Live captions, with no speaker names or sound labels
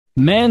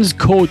Men's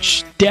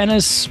coach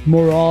Dennis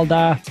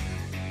Morolda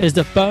is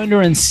the founder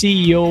and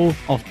CEO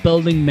of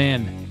Building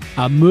Men,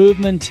 a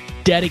movement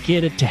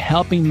dedicated to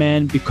helping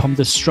men become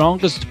the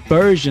strongest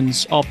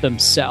versions of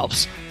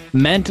themselves,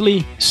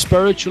 mentally,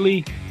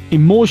 spiritually,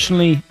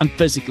 emotionally, and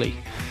physically.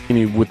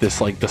 With this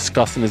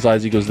disgust in his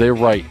eyes, he goes, they're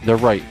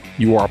right,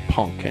 you are a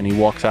punk. And he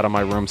walks out of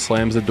my room,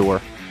 slams the door,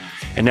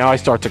 and now I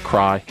start to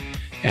cry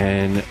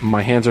and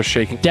my hands are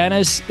shaking.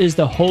 Dennis is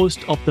the host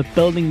of the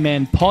Building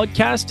Men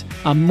podcast,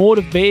 a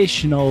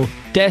motivational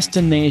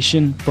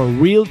destination for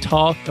real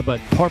talk about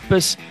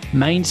purpose,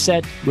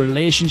 mindset,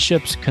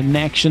 relationships,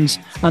 connections,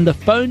 and the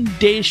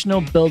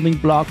foundational building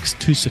blocks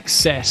to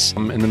success.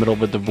 I'm in the middle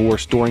of a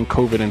divorce during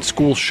COVID and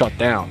schools shut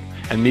down.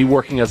 And me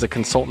working as a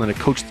consultant and a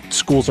coach,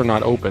 schools are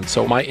not open.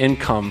 So my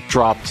income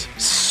dropped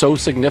so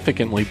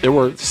significantly. There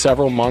were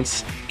several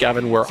months,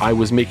 Gavin, where I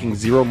was making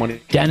zero money.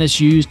 Dennis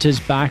used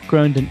his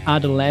background in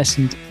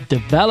adolescent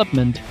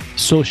development,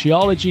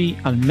 sociology,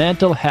 and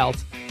mental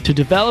health to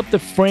develop the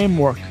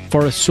framework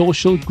for a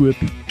social group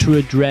to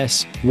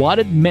address what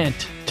it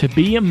meant to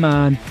be a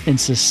man in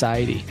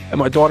society. And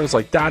my daughter's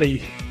like,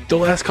 Daddy, the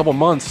last couple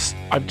months,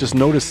 I've just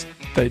noticed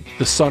that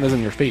the sun is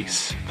in your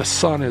face. The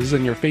sun is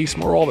in your face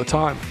more all the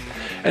time.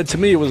 And to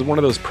me, it was one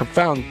of those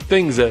profound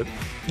things that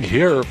you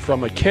hear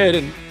from a kid,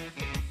 and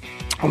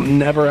I'll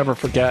never, ever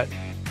forget.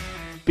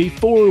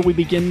 Before we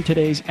begin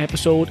today's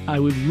episode, I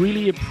would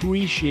really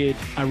appreciate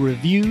a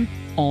review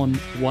on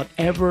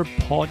whatever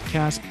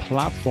podcast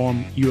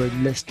platform you are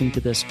listening to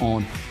this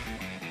on.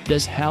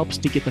 This helps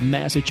to get the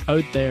message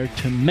out there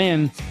to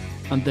men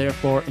and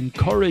therefore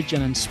encourage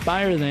and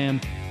inspire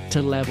them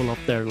to level up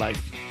their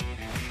life.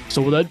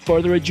 So without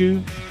further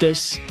ado,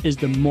 this is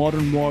the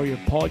Modern Warrior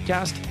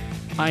Podcast.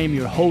 I am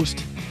your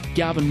host,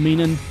 Gavin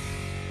Meenan.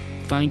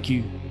 Thank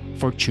you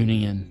for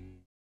tuning in.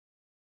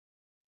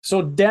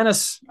 So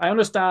Dennis, I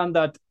understand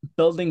that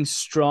building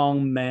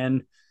strong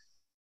men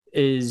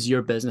is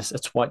your business.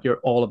 It's what you're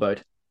all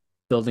about,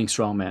 building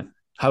strong men.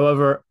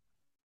 However,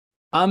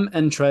 I'm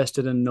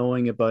interested in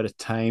knowing about a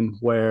time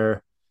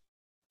where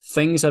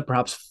things had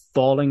perhaps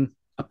fallen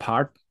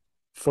apart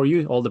for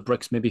you. All the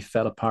bricks maybe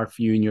fell apart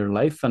for you in your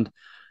life, and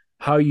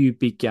how you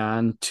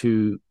began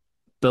to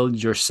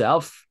build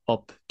yourself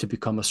up to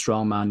become a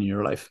strong man in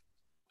your life.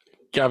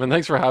 Gavin,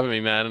 thanks for having me,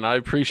 man. And I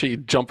appreciate you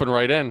jumping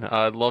right in.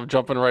 I love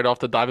jumping right off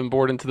the diving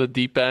board into the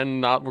deep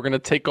end. We're going to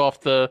take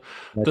off the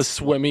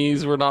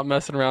swimmies. We're not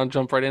messing around,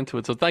 jump right into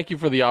it. So thank you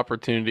for the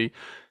opportunity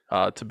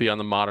to be on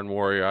the Modern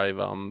Warrior.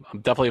 I'm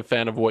definitely a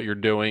fan of what you're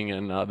doing,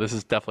 and this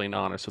is definitely an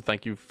honor. So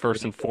thank you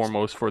first and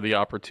foremost for the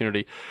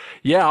opportunity.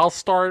 Yeah,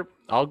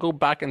 I'll go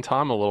back in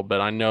time a little bit.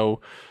 I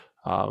know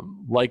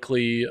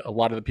likely a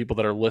lot of the people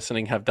that are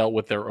listening have dealt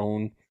with their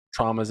own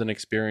traumas and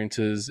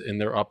experiences in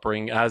their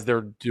upbringing as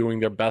they're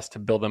doing their best to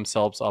build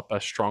themselves up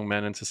as strong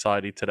men in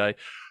society today.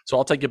 So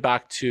I'll take you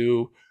back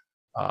to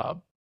I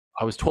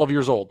was 12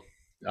 years old.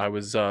 I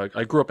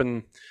grew up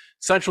in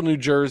central New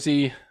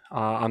Jersey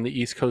on the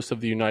east coast of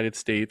the United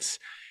States,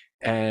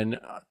 and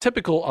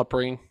typical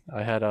upbringing.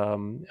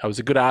 I was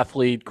a good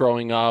athlete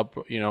growing up.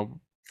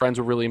 Friends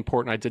were really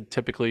important.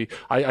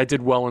 I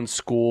did well in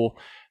school.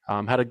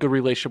 Had a good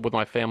relationship with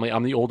my family.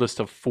 I'm the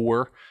oldest of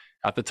four.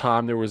 At the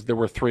time, there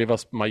were three of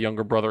us. My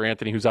younger brother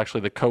Anthony, who's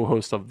actually the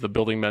co-host of the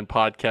Building Men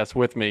podcast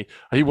with me,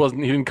 he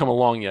didn't come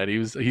along yet.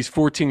 He's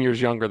 14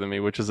 years younger than me,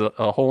 which is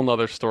a whole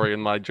nother story in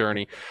my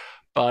journey.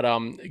 But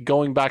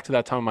going back to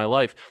that time in my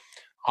life,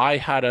 I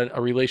had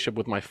a relationship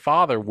with my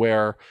father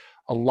where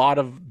a lot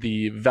of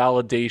the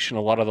validation, a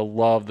lot of the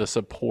love, the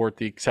support,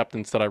 the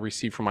acceptance that I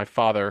received from my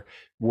father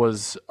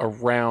was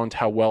around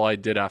how well I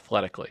did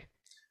athletically.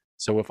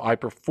 So if I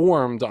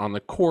performed on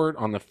the court,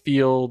 on the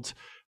field,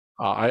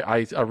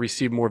 I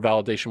received more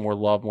validation, more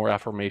love, more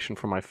affirmation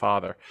from my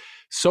father.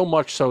 So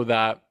much so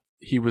that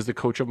he was the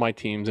coach of my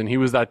teams, and he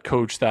was that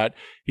coach that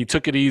he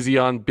took it easy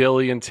on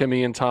Billy and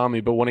Timmy and Tommy,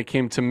 but when it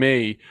came to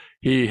me,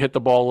 he hit the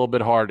ball a little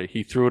bit harder.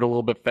 He threw it a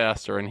little bit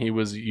faster, and he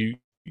was, you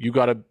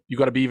gotta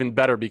be even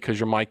better because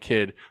you're my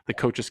kid, the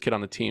coach's kid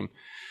on the team.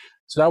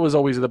 So that was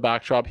always the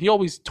backdrop. He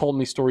always told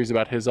me stories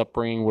about his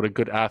upbringing, what a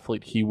good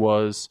athlete he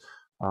was.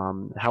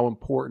 How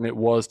important it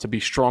was to be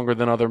stronger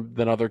than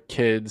other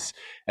kids,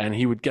 and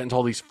he would get into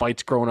all these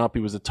fights growing up. He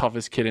was the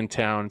toughest kid in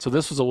town. So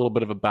this was a little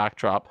bit of a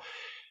backdrop.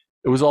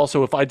 It was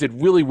also, if I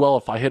did really well,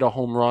 if I hit a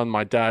home run,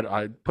 my dad,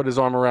 I put his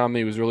arm around me.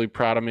 He was really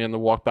proud of me on the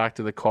walk back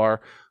to the car.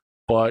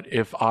 But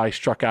if I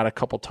struck out a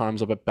couple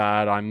times a bit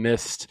bad, I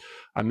missed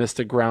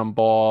a ground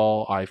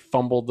ball, I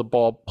fumbled the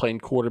ball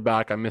playing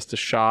quarterback, I missed a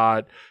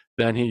shot,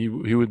 then he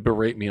would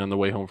berate me on the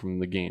way home from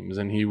the games.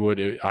 And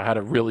I had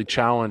it really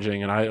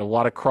challenging, and I had a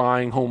lot of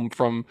crying home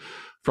from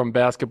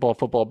basketball,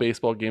 football,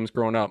 baseball games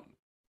growing up.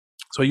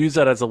 So I use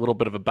that as a little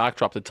bit of a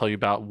backdrop to tell you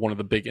about one of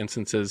the big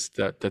instances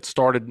that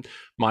started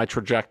my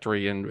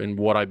trajectory and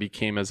what I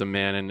became as a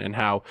man, and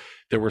how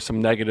there were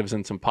some negatives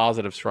and some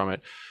positives from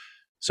it.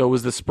 So it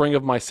was the spring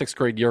of my sixth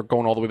grade year,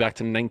 going all the way back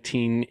to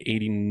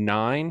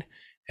 1989.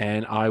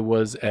 And I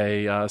was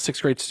a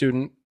sixth grade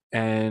student,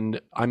 and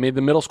I made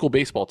the middle school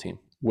baseball team,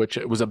 which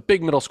it was a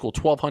big middle school,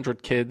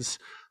 1,200 kids.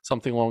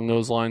 something along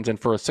those lines. And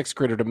for a sixth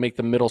grader to make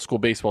the middle school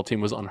baseball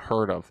team was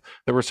unheard of.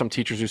 There were some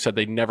teachers who said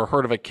they'd never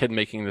heard of a kid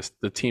making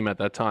the team at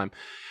that time.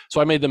 So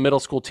I made the middle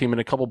school team,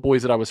 and a couple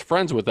boys that I was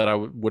friends with that I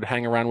would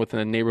hang around with in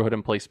the neighborhood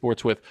and play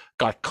sports with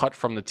got cut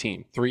from the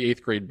team. 3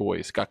 eighth grade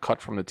boys got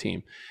cut from the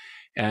team.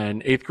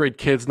 And eighth grade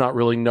kids not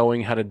really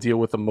knowing how to deal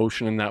with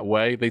emotion in that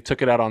way, they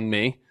took it out on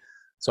me.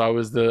 So I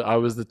was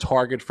the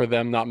target for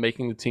them not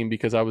making the team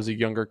because I was a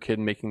younger kid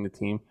making the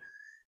team.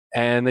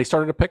 And they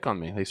started to pick on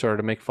me. They started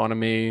to make fun of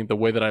me, the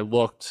way that I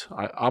looked.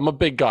 I'm a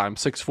big guy. I'm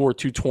 6'4",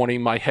 220.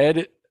 My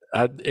head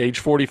at age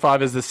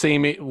 45 is the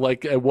same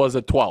like it was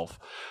at 12.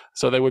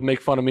 So they would make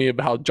fun of me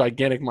about how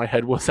gigantic my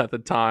head was at the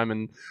time,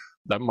 and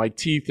that my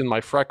teeth and my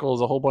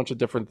freckles, a whole bunch of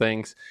different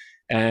things.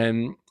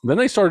 And then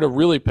they started to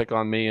really pick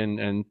on me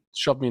and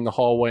shove me in the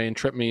hallway and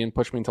trip me and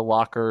push me into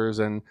lockers.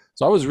 And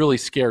so I was really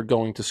scared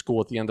going to school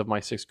at the end of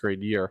my sixth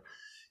grade year.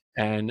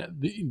 And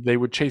they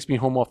would chase me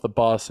home off the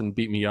bus and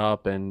beat me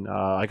up. And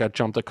I got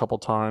jumped a couple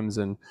times.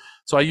 And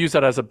so I use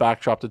that as a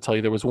backdrop to tell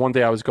you there was one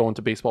day I was going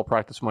to baseball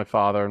practice with my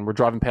father, and we're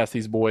driving past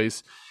these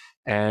boys.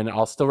 And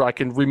I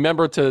can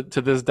remember to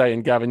this day,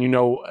 and Gavin,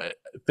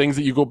 things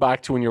that you go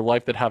back to in your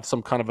life that have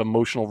some kind of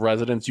emotional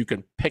resonance, you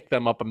can pick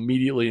them up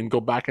immediately and go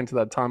back into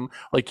that time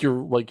like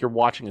you're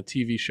watching a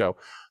TV show.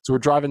 So we're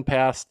driving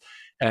past,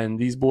 and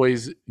these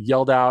boys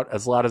yelled out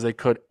as loud as they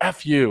could,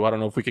 "F you." I don't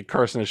know if we could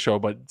curse in the show,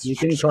 but you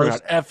can curse.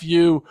 Out, "F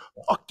you,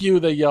 fuck you,"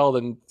 they yelled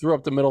and threw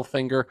up the middle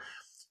finger.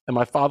 And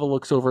my father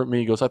looks over at me,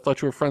 he goes, "I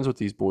thought you were friends with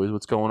these boys.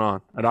 What's going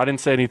on?" And I didn't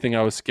say anything.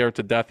 I was scared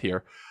to death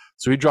here.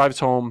 So he drives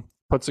home,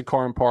 puts the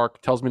car in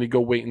park, tells me to go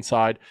wait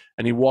inside,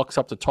 and he walks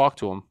up to talk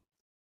to him.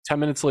 10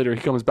 minutes later,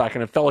 he comes back,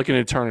 and it felt like an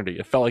eternity.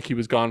 It felt like he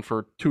was gone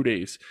for 2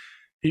 days.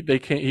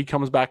 He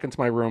comes back into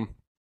my room,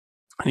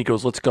 and he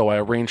goes, "Let's go. I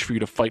arranged for you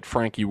to fight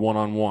Frankie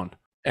one-on-one."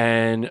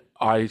 And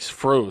I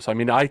froze. I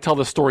mean, I tell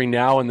the story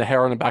now, and the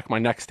hair on the back of my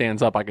neck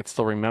stands up. I could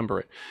still remember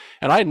it.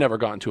 And I had never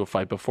gotten into a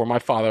fight before. My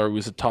father, who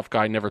was a tough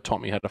guy, never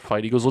taught me how to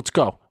fight. He goes, "Let's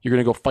go. You're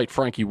going to go fight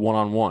Frankie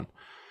one-on-one."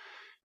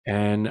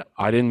 And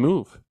I didn't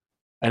move.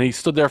 And he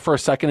stood there for a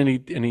second,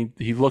 and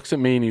he looks at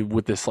me, and he,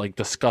 with this like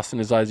disgust in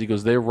his eyes, he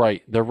goes, They're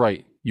right.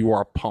 You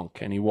are a punk."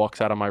 And he walks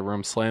out of my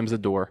room, slams the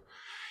door.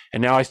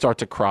 And now I start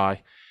to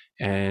cry,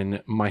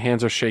 and my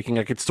hands are shaking.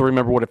 I could still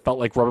remember what it felt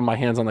like rubbing my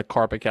hands on the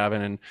carpet,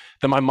 Gavin. And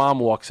then my mom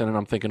walks in, and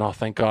I'm thinking, oh,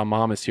 thank God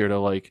Mom is here to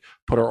like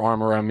put her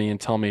arm around me and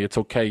tell me it's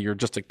okay. You're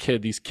just a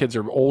kid. These kids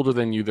are older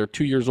than you. They're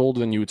 2 years older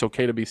than you. It's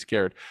okay to be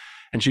scared.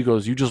 And she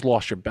goes, "You just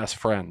lost your best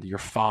friend, your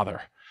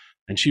father."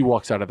 And she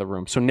walks out of the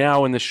room. So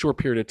now in this short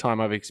period of time,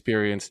 I've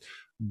experienced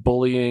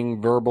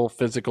bullying, verbal,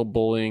 physical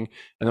bullying.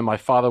 And then my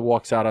father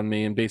walks out on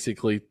me and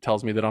basically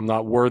tells me that I'm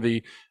not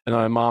worthy. And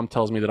my mom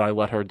tells me that I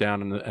let her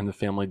down and the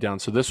family down.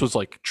 So this was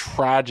like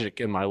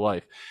tragic in my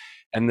life.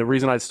 And the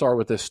reason I'd start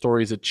with this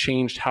story is it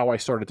changed how I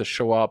started to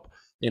show up.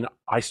 And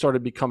I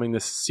started becoming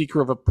this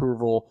seeker of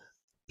approval,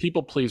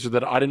 people pleaser,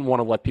 that I didn't want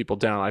to let people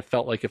down. I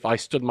felt like if I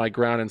stood my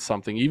ground in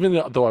something, even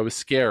though I was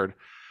scared,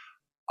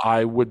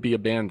 I would be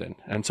abandoned.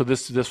 And so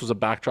this was a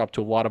backdrop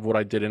to a lot of what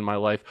I did in my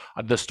life.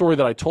 The story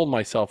that I told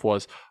myself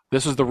was,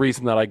 this is the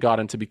reason that I got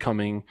into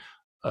becoming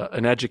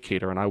an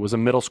educator. And I was a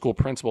middle school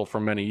principal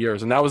for many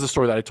years. And that was the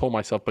story that I told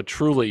myself. But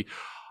truly,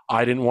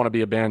 I didn't want to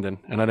be abandoned,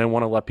 and I didn't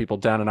want to let people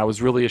down. And I was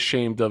really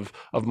ashamed of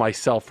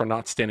myself for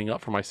not standing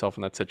up for myself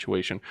in that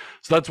situation.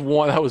 So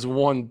that was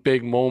one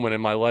big moment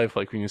in my life.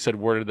 Like when you said,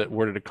 where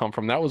did it come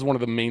from? That was one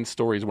of the main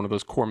stories, one of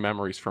those core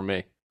memories for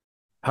me.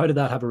 How did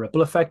that have a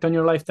ripple effect on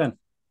your life then?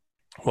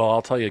 Well,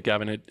 I'll tell you,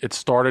 Gavin, it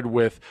started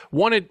with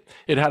one, it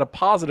had a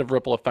positive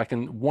ripple effect.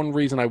 And one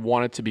reason I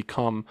wanted to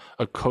become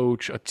a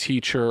coach, a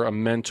teacher, a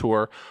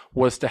mentor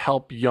was to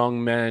help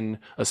young men,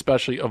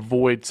 especially,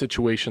 avoid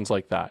situations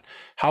like that.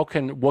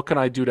 What can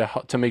I do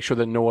to make sure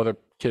that no other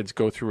kids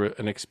go through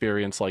an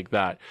experience like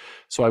that?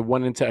 So I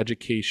went into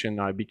education.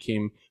 I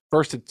became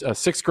first a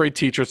sixth grade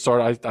teacher.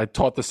 I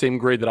taught the same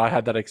grade that I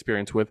had that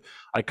experience with.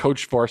 I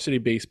coached varsity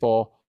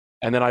baseball.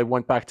 And then I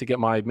went back to get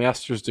my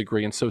master's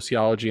degree in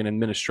sociology and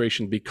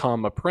administration,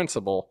 become a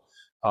principal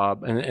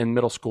in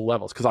middle school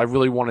levels, because I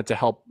really wanted to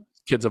help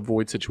kids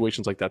avoid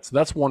situations like that. So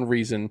that's one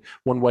reason,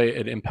 one way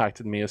it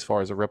impacted me as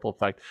far as a ripple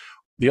effect.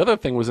 The other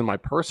thing was in my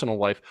personal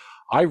life.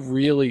 I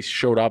really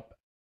showed up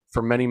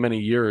for many,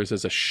 many years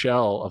as a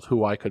shell of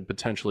who I could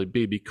potentially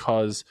be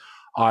because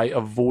I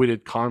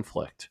avoided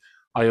conflict.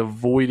 I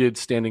avoided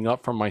standing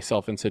up for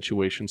myself in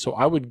situations. So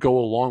I would go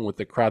along with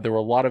the crowd. There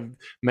were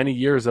many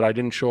years that I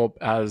didn't show up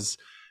as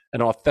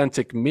an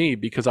authentic me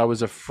because I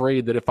was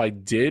afraid that if I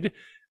did,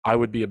 I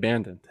would be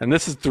abandoned. And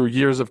this is through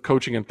years of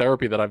coaching and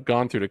therapy that I've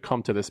gone through to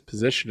come to this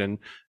position, and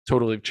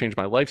totally changed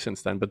my life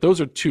since then. But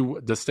those are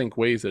two distinct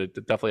ways that it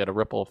definitely had a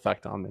ripple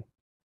effect on me.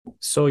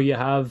 So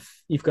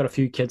you've got a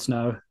few kids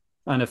now,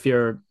 and if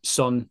your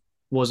son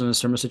was in a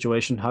similar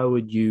situation, how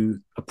would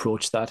you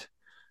approach that?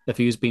 If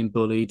he was being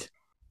bullied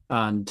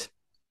and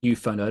you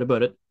found out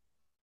about it,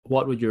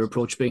 what would your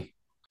approach be?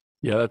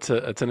 Yeah, that's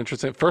an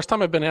interesting first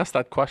time I've been asked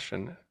that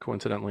question,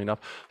 coincidentally enough.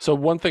 So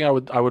one thing I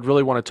would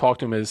really want to talk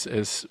to him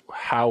is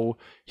how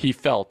he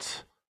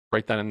felt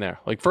right then and there.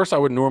 Like first I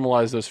would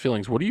normalize those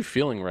feelings. What are you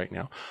feeling right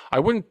now? I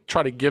wouldn't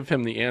try to give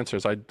him the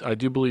answers. I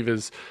do believe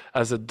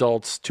as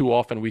adults, too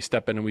often we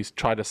step in and we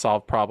try to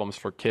solve problems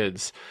for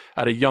kids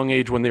at a young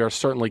age when they are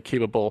certainly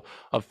capable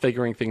of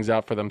figuring things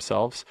out for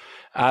themselves.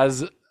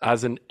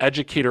 As an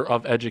educator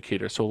of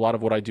educators, so a lot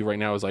of what I do right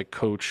now is I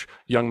coach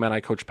young men, I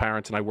coach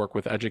parents, and I work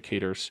with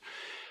educators.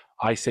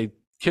 I say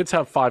kids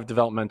have 5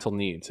 developmental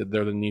needs.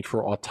 They're the need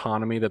for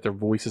autonomy, that their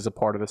voice is a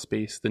part of the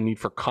space, the need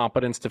for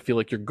competence, to feel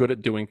like you're good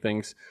at doing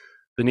things,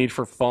 the need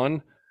for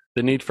fun,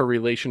 the need for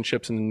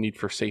relationships, and the need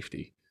for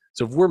safety.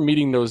 So if we're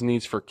meeting those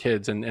needs for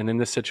kids, and in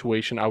this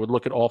situation, I would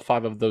look at all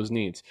 5 of those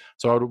needs.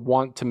 So I would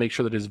want to make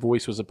sure that his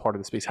voice was a part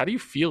of the space. How do you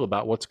feel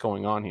about what's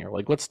going on here?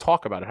 Like, let's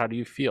talk about it. How do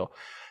you feel?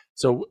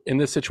 So in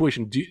this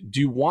situation, do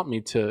you want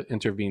me to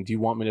intervene? Do you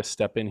want me to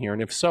step in here?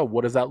 And if so,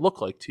 what does that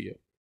look like to you?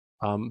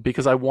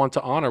 Because I want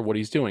to honor what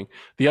he's doing.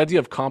 The idea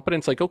of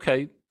competence, like,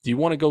 okay, do you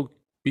want to go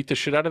beat the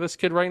shit out of this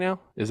kid right now?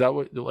 Is that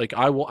what, like,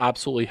 I will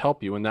absolutely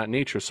help you in that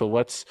nature. So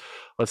let's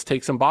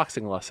take some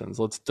boxing lessons.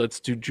 Let's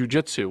do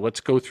jujitsu. Let's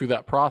go through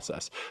that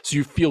process. So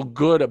you feel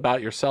good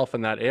about yourself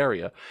in that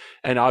area.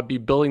 And I'll be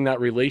building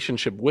that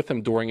relationship with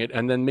him during it,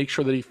 and then make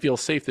sure that he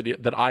feels safe,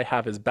 that I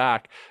have his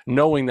back,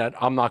 knowing that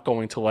I'm not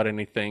going to let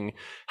anything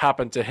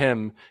happen to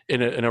him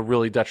in a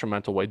really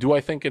detrimental way. Do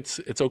I think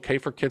it's okay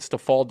for kids to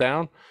fall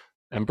down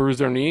and bruise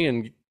their knee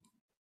and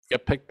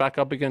get picked back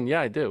up again? Yeah,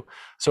 I do.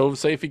 So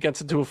say if he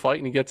gets into a fight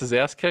and he gets his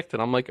ass kicked,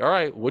 and I'm like, all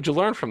right, what'd you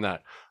learn from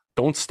that?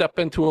 Don't step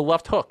into a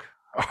left hook.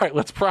 All right,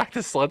 let's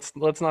practice.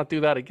 Let's not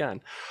do that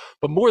again.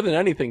 But more than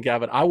anything,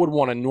 Gavin, I would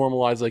want to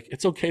normalize, like,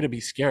 it's okay to be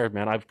scared,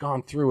 man. I've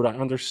gone through it. I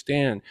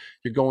understand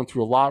you're going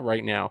through a lot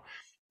right now.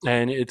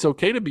 And it's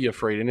okay to be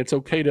afraid, and it's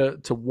okay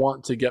to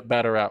want to get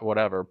better at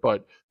whatever.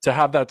 But to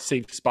have that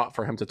safe spot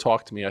for him to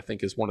talk to me, I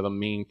think, is one of the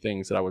main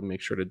things that I would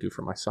make sure to do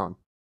for my son.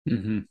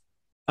 Mm-hmm.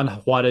 And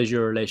what is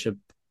your relationship,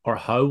 or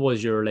how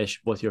was your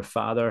relationship with your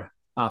father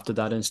after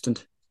that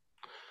instant?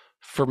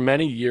 For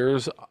many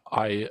years,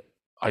 I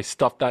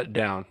stuffed that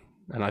down.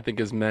 And I think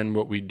as men,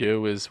 what we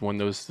do is when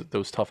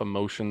those tough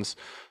emotions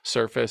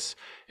surface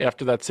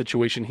after that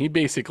situation, he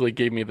basically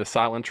gave me the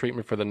silent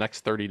treatment for the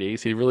next 30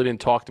 days. He really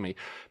didn't talk to me.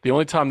 The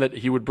only time that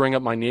he would bring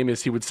up my name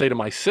is he would say to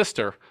my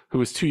sister, who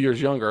was 2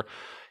 years younger,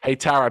 "Hey,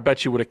 Tara, I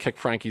bet you would have kicked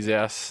Frankie's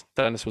ass.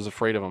 Dennis was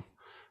afraid of him."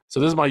 So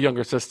this is my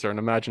younger sister, and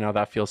imagine how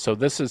that feels. So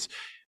this is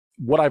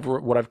what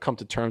I've come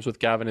to terms with,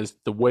 Gavin, is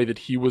the way that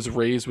he was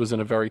raised was in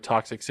a very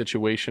toxic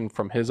situation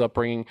from his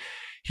upbringing.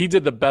 He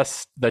did the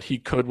best that he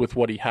could with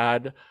what he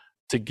had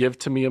to give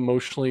to me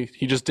emotionally.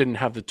 He just didn't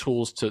have the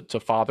tools to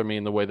father me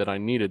in the way that I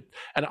needed.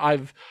 And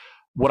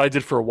what I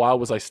did for a while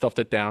was I stuffed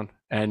it down,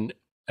 and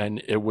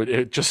it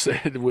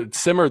would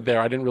simmer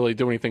there. I didn't really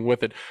do anything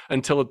with it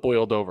until it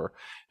boiled over.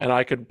 And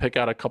I could pick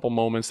out a couple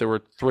moments. There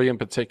were 3 in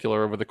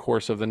particular over the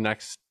course of the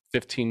next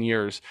 15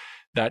 years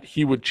that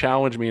he would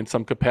challenge me in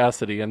some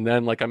capacity. And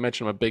then, like I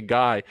mentioned, I'm a big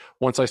guy.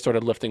 Once I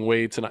started lifting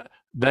weights, and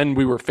then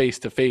we were face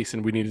to face,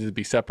 and we needed to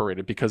be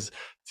separated because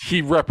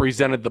he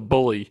represented the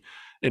bully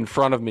in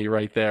front of me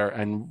right there.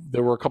 And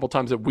there were a couple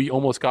times that we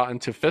almost got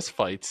into fist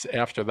fights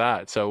after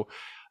that. So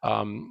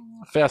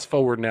fast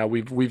forward now,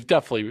 we've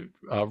definitely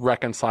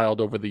reconciled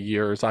over the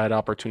years. I had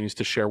opportunities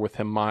to share with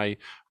him my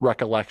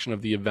recollection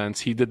of the events.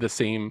 He did the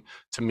same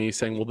to me,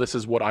 saying, well, this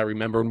is what I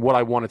remember, and what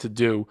I wanted to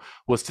do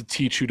was to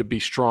teach you to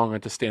be strong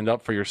and to stand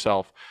up for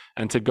yourself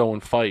and to go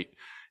and fight,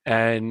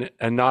 and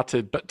not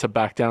to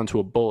back down to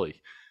a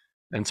bully.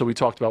 And so we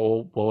talked about,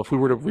 well, if we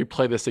were to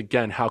replay this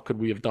again, how could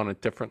we have done it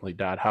differently,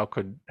 Dad? How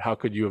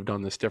could you have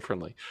done this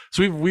differently?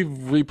 So we've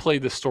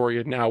replayed the story,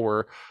 and now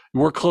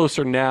we're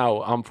closer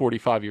now. I'm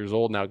 45 years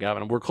old now,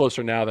 Gavin, and we're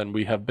closer now than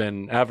we have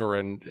been ever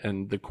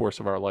in the course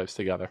of our lives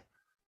together.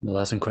 Well,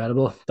 that's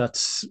incredible.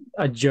 That's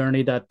a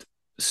journey that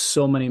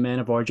so many men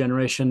of our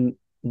generation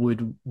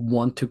would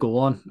want to go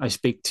on. I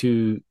speak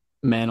to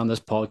men on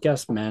this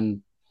podcast,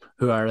 men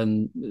who are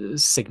in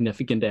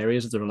significant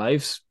areas of their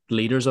lives,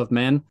 leaders of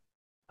men,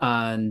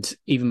 and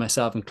even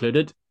myself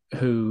included,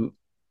 who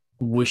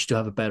wish to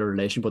have a better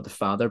relationship with the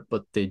father,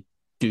 but they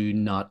do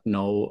not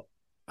know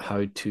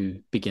how to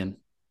begin.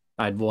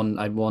 I'd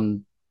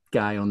one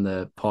guy on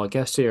the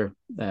podcast here,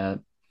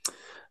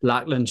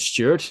 Lachlan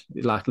Stewart.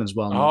 Lachlan's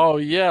well known. Oh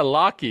yeah,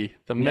 Lockie,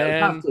 the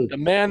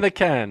man that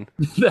can.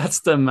 That's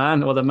the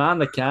man, well, the man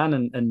that can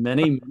in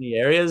many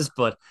areas.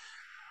 But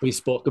we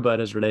spoke about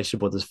his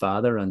relationship with his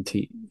father, and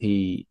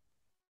he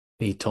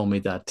told me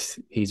that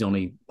he's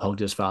only hugged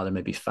his father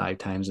maybe 5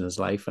 times in his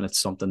life, and it's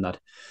something that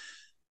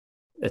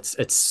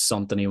it's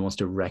something he wants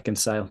to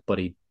reconcile, but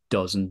he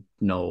doesn't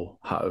know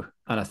how.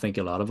 And I think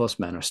a lot of us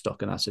men are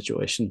stuck in that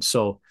situation.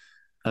 So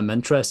I'm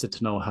interested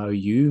to know how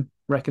you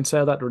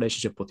reconcile that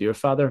relationship with your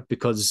father,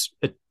 because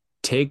it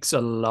takes a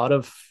lot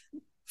of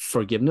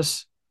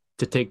forgiveness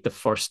to take the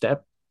first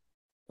step,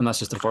 and that's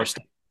just the first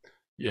step.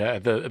 Yeah,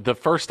 the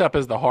first step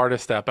is the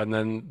hardest step, and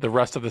then the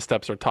rest of the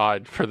steps are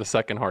tied for the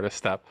second hardest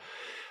step.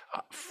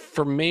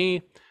 For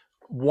me,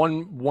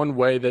 one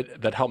way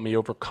that helped me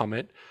overcome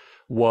it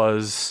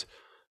was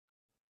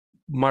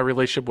my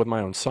relationship with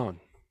my own son.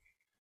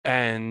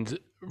 And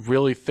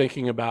really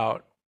thinking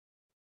about,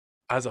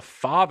 as a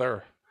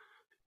father,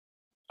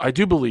 I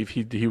do believe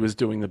he was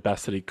doing the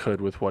best that he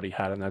could with what he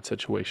had in that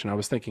situation. I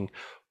was thinking,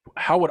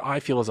 how would I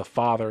feel as a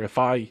father if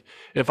I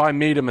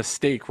made a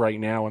mistake right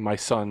now and my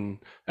son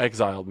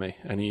exiled me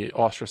and he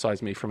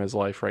ostracized me from his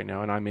life right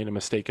now, and I made a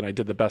mistake and I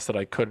did the best that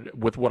I could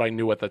with what I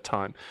knew at the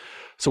time.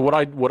 So what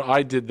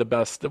I did the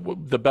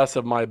best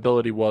of my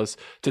ability was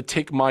to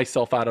take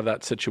myself out of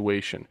that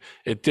situation.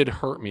 It did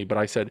hurt me, but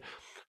I said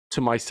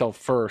to myself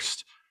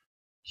first,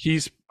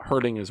 he's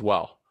hurting as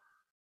well.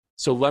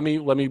 So let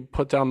me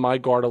put down my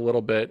guard a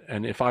little bit,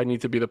 and if I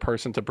need to be the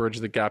person to bridge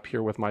the gap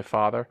here with my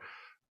father,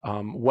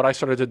 what I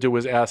started to do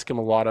was ask him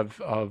a lot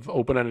of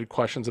open-ended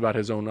questions about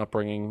his own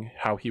upbringing,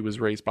 how he was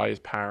raised by his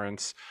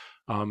parents.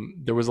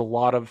 There was a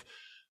lot of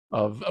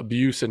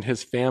abuse in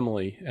his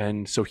family,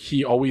 and so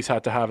he always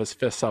had to have his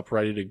fists up,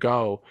 ready to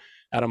go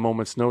at a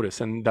moment's notice,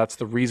 and that's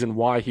the reason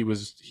why he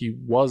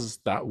was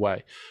that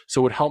way.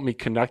 So it helped me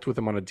connect with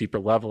him on a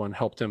deeper level, and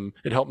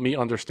it helped me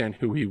understand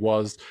who he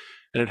was,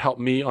 and it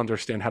helped me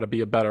understand how to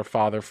be a better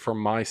father for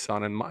my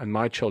son and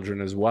my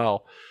children as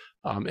well,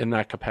 in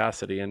that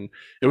capacity. And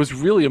it was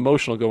really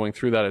emotional going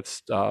through that.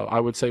 It's I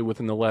would say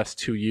within the last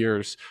 2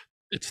 years,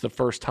 it's the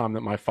first time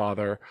that my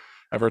father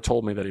ever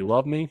told me that he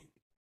loved me,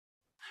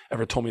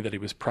 ever told me that he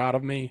was proud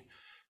of me,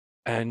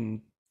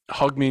 and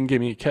hugged me and gave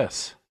me a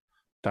kiss.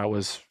 That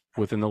was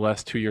within the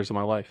last 2 years of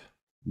my life.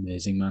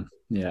 Amazing, man.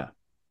 Yeah,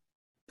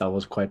 that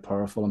was quite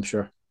powerful, I'm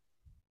sure.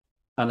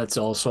 And it's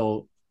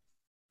also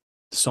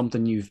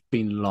something you've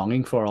been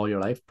longing for all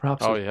your life,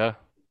 perhaps. Oh yeah,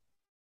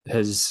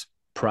 his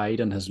pride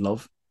and his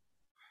love.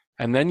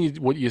 And then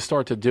what you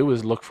start to do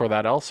is look for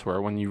that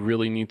elsewhere when you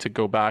really need to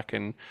go back,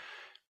 and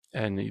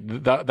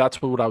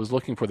that's what I was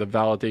looking for, the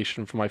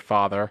validation from my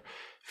father,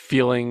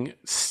 feeling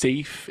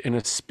safe in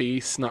a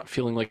space, not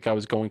feeling like I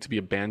was going to be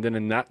abandoned.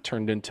 And that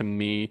turned into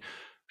me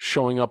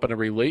showing up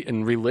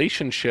in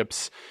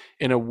relationships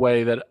in a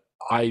way that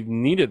I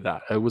needed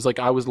that. It was like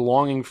I was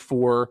longing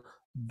for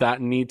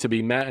that need to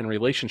be met in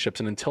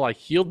relationships. And until I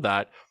healed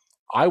that,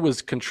 I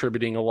was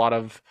contributing a lot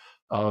of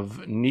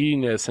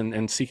neediness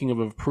and seeking of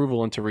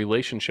approval into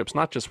relationships,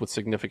 not just with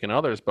significant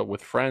others, but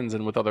with friends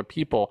and with other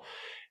people.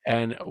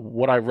 And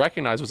what I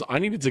recognized was I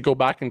needed to go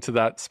back into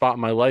that spot in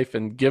my life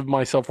and give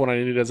myself what I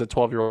needed as a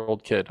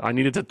 12-year-old kid. I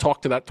needed to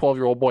talk to that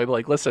 12-year-old boy,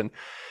 like, listen,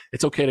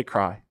 it's okay to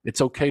cry.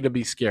 It's okay to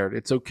be scared.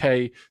 It's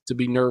okay to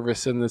be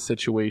nervous in this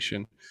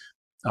situation.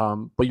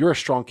 But you're a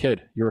strong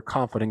kid. You're a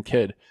confident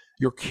kid.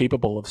 You're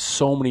capable of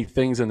so many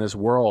things in this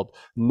world.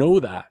 Know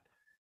that.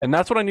 And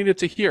that's what I needed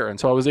to hear. And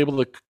so I was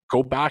able to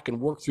go back and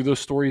work through those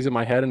stories in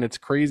my head. And it's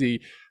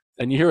crazy.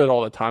 And you hear it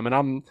all the time.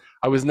 And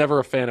I was never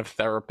a fan of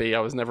therapy. I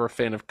was never a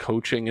fan of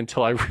coaching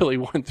until I really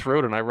went through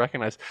it. And I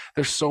recognized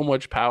there's so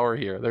much power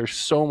here. There's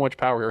so much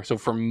power here. So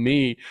for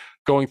me,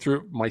 going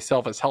through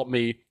myself has helped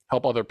me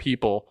help other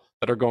people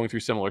that are going through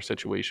similar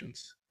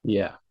situations.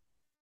 Yeah.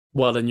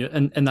 Well,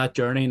 in that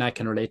journey, and I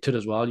can relate to it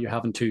as well, you're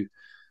having to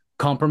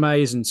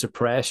compromise and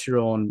suppress your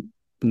own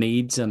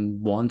needs and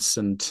wants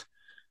and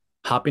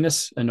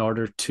happiness in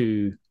order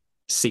to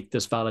seek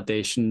this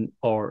validation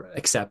or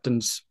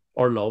acceptance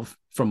or love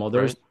from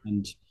others. Right.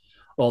 And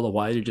all the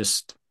while you're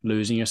just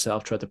losing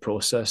yourself throughout the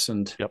process.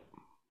 And yep.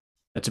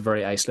 It's a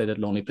very isolated,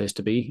 lonely place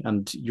to be.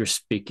 And we're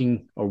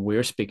speaking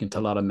to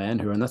a lot of men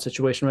who are in that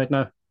situation right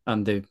now.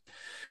 And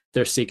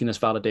they're seeking this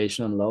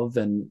validation and love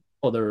in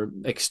other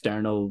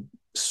external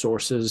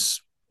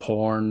sources,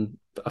 porn,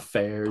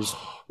 affairs,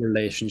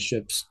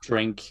 relationships,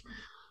 drink,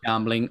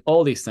 gambling,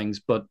 all these things.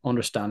 But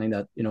understanding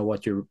that,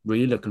 what you're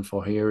really looking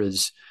for here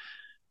is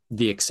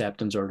the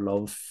acceptance or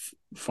love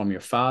from your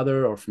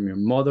father or from your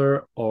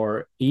mother,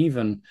 or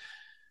even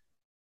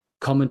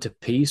coming to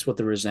peace with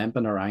the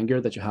resentment or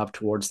anger that you have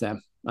towards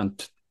them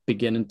and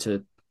beginning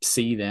to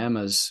see them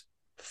as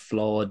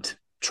flawed,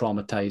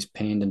 traumatized,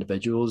 pained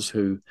individuals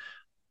who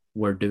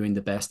were doing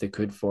the best they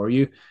could for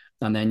you.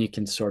 And then you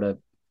can sort of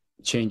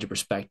change your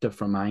perspective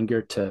from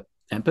anger to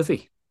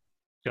empathy.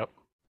 Yep.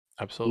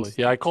 Absolutely.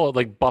 Yeah, I call it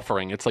like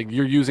buffering. It's like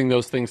you're using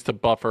those things to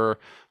buffer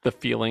the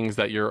feelings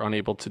that you're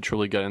unable to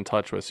truly get in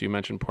touch with. So you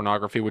mentioned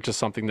pornography, which is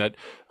something that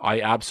I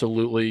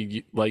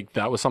absolutely, like,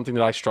 that was something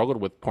that I struggled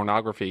with,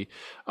 pornography.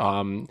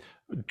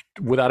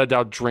 Without a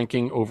doubt,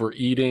 drinking,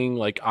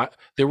 overeating,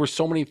 there were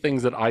so many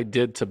things that I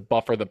did to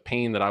buffer the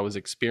pain that I was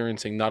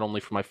experiencing, not only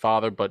from my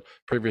father, but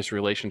previous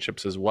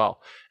relationships as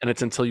well. And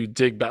it's until you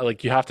dig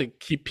back, you have to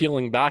keep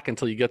peeling back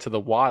until you get to the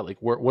why,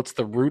 what's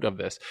the root of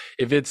this?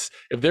 If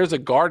there's a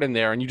garden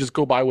there and you just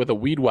go by with a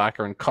weed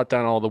whacker and cut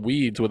down all the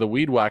weeds with a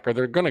weed whacker,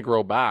 they're going to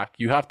grow back.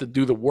 You have to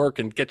do the work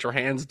and get your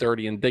hands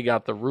dirty and dig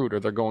out the root,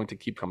 or they're going to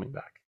keep coming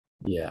back.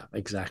 Yeah,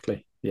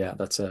 exactly. Yeah,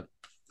 that's a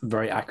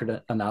very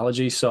accurate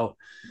analogy. So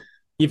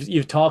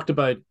You've talked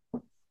about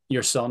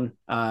your son,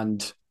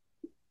 and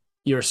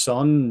your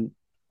son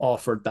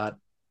offered that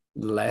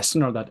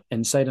lesson or that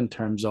insight in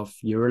terms of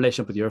your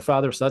relationship with your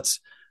father. So that's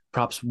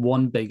perhaps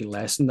one big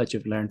lesson that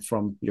you've learned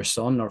from your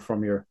son or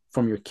from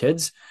your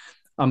kids.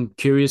 I'm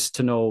curious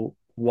to know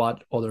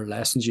what other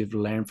lessons you've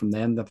learned from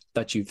them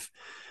that you've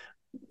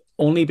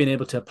only been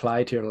able to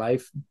apply to your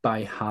life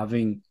by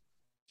having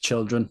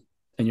children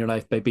in your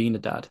life, by being a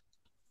dad.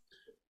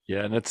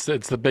 Yeah, and it's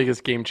the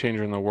biggest game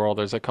changer in the world.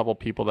 There's a couple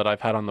people that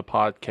I've had on the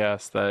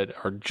podcast that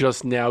are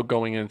just now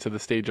going into the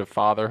stage of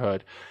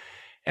fatherhood,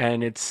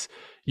 and it's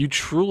you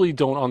truly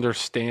don't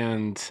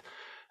understand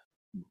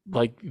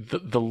like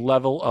the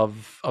level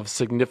of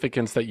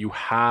significance that you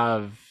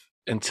have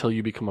until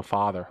you become a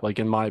father. Like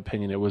in my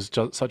opinion, it was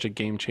just such a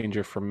game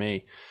changer for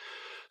me.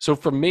 So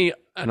for me,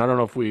 and I don't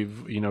know if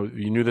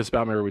you knew this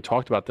about me or we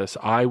talked about this.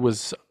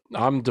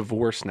 I'm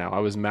divorced now. I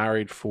was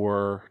married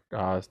for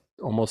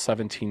almost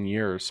 17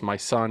 years. My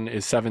son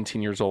is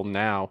 17 years old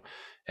now,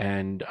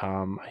 and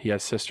he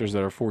has sisters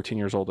that are 14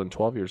 years old and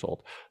 12 years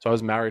old. So I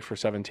was married for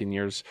 17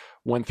 years,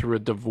 went through a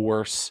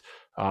divorce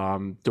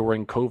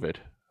during COVID.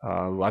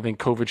 I think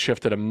COVID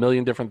shifted a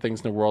million different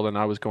things in the world, and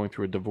I was going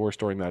through a divorce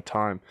during that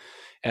time.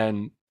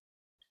 And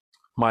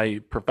my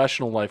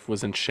professional life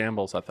was in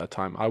shambles at that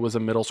time. I was a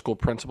middle school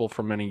principal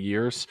for many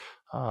years,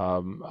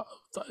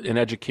 in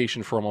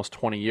education for almost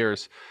 20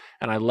 years.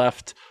 And I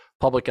left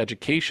public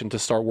education to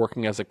start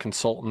working as a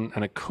consultant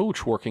and a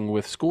coach working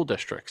with school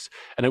districts.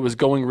 And it was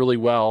going really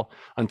well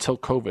until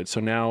COVID. So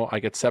now I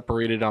get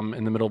separated. I'm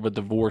in the middle of a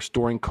divorce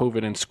during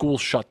COVID and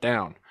schools shut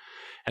down.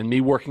 And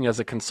me working as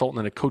a consultant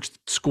and a coach,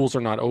 schools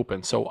are not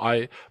open. So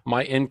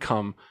my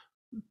income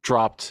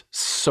dropped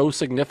so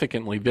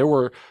significantly. There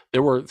were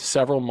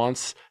several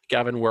months,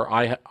 Gavin, where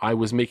I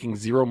was making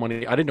zero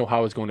money. I didn't know how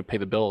I was going to pay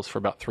the bills for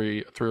about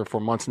three or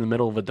 4 months in the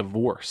middle of a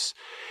divorce.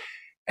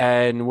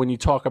 And when you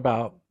talk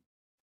about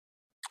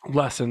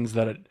lessons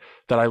that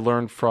I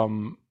learned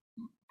from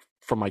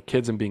my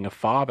kids and being a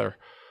father,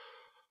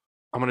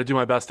 I'm going to do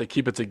my best to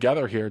keep it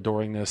together here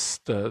during this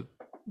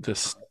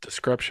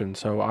description.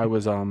 So I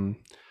was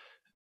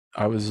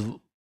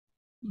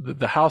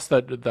the house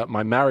that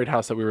my married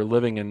house that we were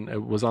living in,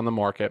 it was on the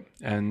market,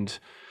 and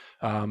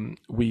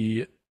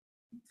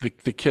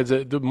the kids,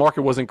 the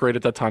market wasn't great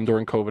at that time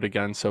during COVID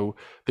again. So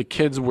the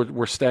kids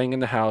were staying in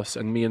the house,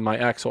 and me and my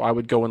ex. So I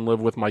would go and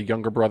live with my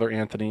younger brother,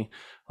 Anthony.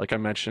 Like I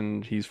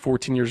mentioned, he's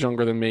 14 years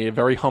younger than me, a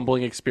very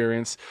humbling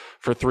experience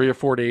for 3 or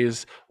 4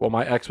 days while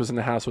my ex was in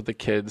the house with the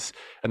kids.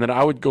 And then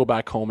I would go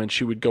back home and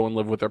she would go and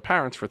live with their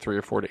parents for 3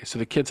 or 4 days. So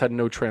the kids had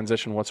no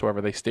transition whatsoever.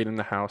 They stayed in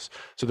the house.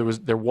 So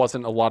there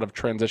wasn't a lot of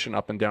transition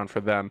up and down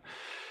for them.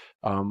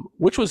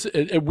 Which was,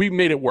 we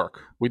made it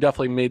work. We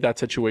definitely made that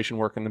situation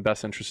work in the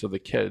best interest of the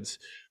kids.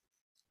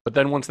 But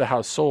then once the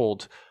house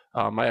sold,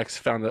 my ex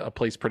found a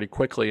place pretty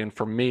quickly. And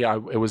for me,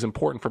 it was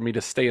important for me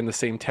to stay in the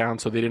same town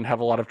so they didn't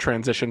have a lot of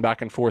transition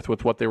back and forth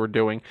with what they were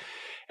doing.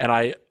 And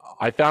I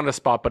found a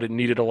spot, but it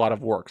needed a lot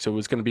of work. So it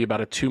was going to be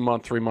about a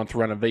 2-month, 3-month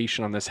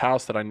renovation on this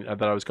house that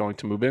I was going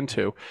to move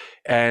into.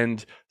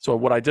 And so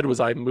what I did was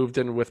I moved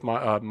in with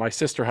my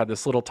sister had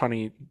this little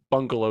tiny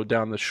bungalow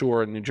down the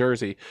shore in New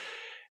Jersey.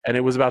 And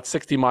it was about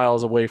 60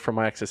 miles away from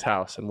my ex's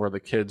house and where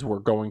the kids were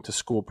going to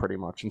school pretty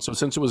much. And so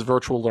since it was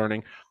virtual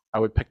learning, I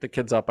would pick the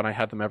kids up and I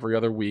had them every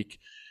other week.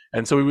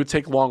 And so we would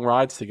take long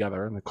rides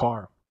together in the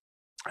car.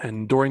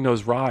 And during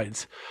those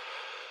rides,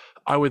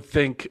 I would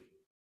think,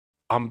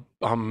 I'm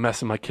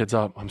messing my kids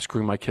up. I'm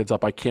screwing my kids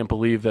up. I can't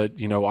believe that,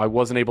 I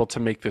wasn't able to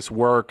make this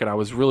work. And I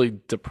was really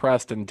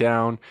depressed and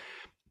down.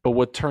 But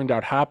what turned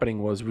out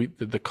happening was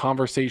the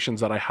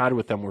conversations that I had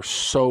with them were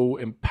so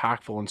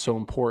impactful and so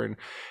important.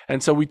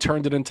 And so we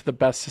turned it into the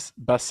best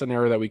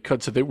scenario that we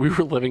could. So that we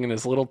were living in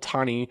this little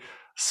tiny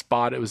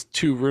spot. It was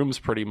 2 rooms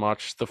pretty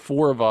much. The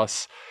 4 of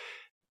us,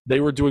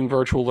 they were doing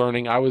virtual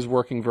learning. I was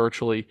working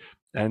virtually.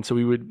 And so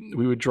we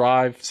would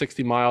drive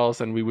 60 miles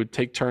and we would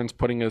take turns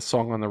putting a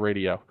song on the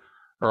radio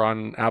or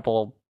on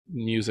Apple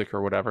Music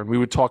or whatever. And we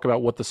would talk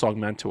about what the song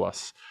meant to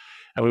us.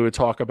 And we would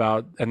talk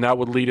about, and that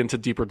would lead into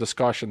deeper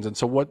discussions. And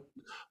so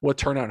what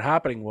turned out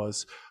happening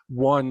was,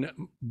 1,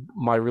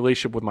 my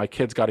relationship with my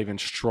kids got even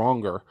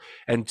stronger.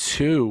 And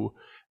 2,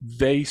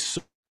 they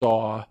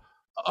saw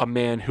a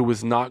man who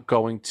was not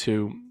going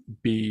to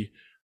be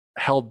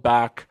held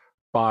back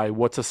by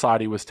what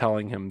society was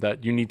telling him,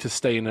 that you need to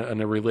stay in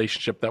a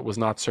relationship that was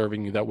not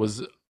serving you, that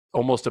was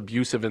almost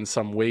abusive in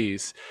some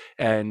ways.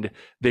 And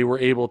they were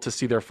able to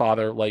see their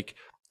father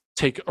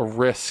take a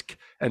risk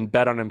and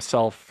bet on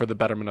himself for the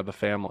betterment of the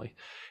family.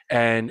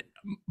 And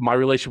my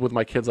relationship with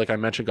my kids, like I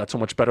mentioned, got so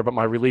much better, but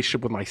my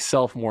relationship with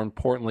myself, more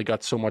importantly,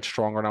 got so much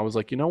stronger. And I was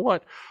like, you know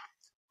what?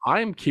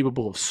 I am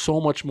capable of so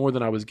much more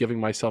than I was giving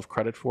myself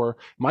credit for.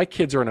 My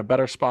kids are in a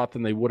better spot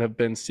than they would have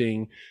been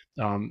seeing,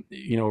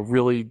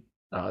 really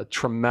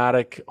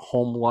traumatic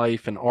home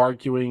life and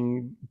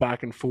arguing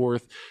back and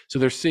forth. So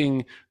they're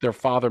seeing their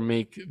father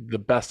make the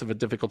best of a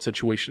difficult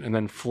situation and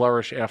then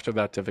flourish after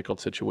that difficult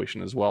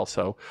situation as well.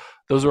 So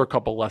those are a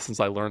couple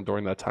lessons I learned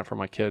during that time for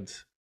my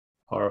kids.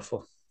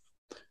 Powerful.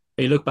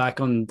 You look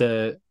back on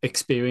the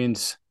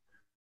experience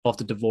of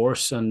the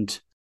divorce, and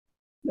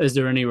is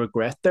there any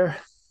regret there?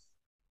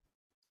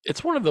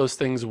 It's one of those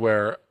things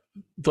where,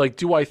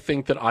 do I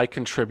think that I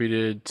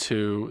contributed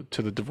to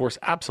the divorce?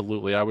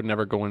 Absolutely. I would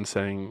never go in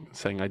saying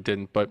I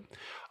didn't. But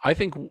I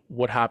think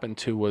what happened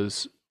too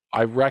was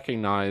I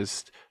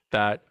recognized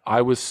that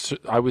I was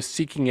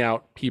seeking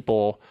out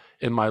people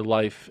in my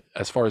life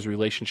as far as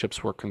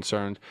relationships were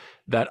concerned,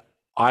 that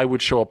I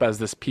would show up as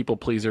this people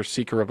pleaser,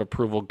 seeker of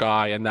approval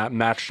guy, and that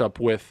matched up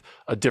with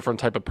a different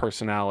type of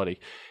personality.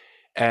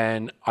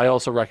 And I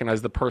also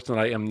recognize the person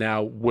that I am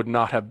now would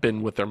not have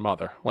been with their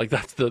mother. Like,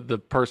 that's the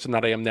person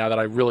that I am now that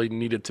I really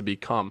needed to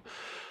become.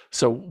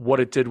 So what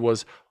it did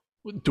was,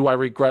 do I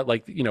regret,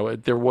 like, you know,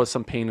 there was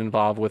some pain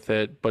involved with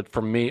it, but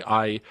for me,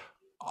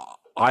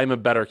 I'm a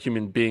better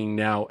human being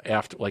now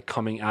after, like,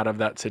 coming out of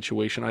that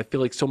situation. I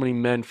feel like so many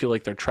men feel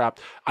like they're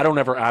trapped. I don't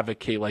ever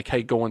advocate like,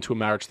 hey, go into a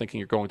marriage thinking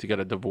you're going to get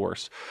a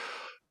divorce.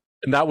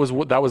 And that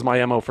was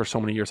my MO for so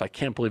many years. I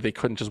can't believe they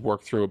couldn't just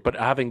work through it. But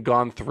having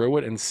gone through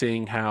it and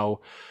seeing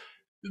how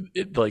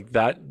it, like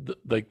that,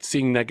 like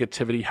seeing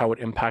negativity, how it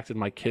impacted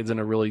my kids in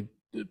a really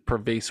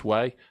pervasive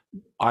way,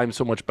 I'm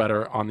so much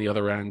better on the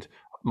other end.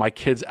 My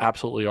kids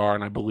absolutely are,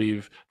 and I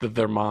believe that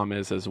their mom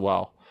is as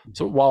well.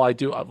 So while I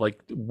do,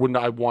 like, wouldn't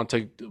I want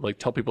to, like,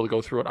 tell people to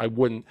go through it? I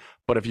wouldn't.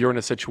 But if you're in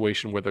a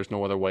situation where there's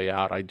no other way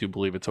out, I do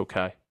believe it's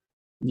okay.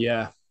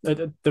 Yeah.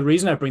 The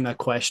reason I bring that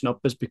question up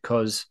is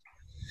because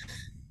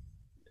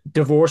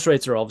divorce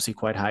rates are obviously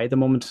quite high at the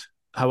moment.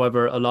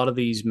 However, a lot of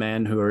these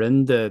men who are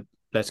in the,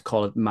 let's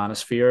call it,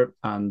 manosphere,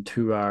 and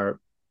who are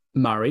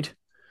married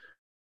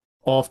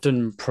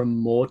often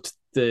promote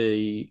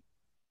the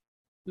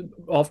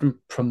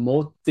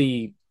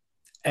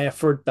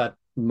effort that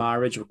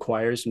marriage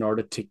requires in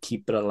order to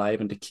keep it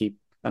alive and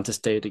to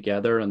stay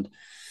together. And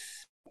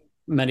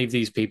many of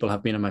these people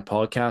have been on my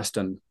podcast,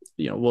 and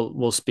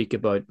we'll speak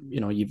about,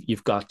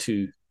 you've got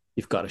to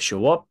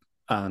show up,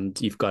 and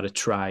you've got to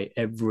try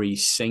every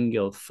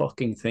single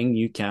fucking thing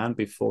you can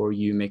before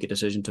you make a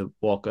decision to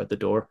walk out the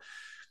door.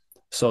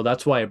 So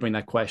that's why I bring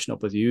that question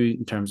up with you,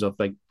 in terms of,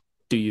 like,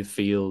 do you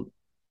feel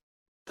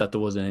that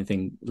there was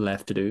anything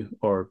left to do?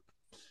 Or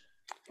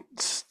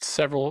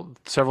several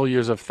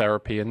years of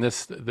therapy, and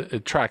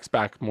it tracks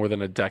back more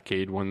than a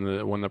decade when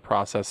the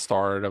process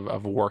started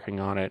of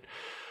working on it.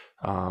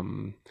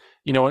 And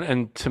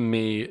to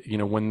me,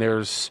 when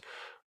there's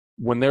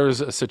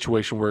a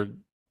situation where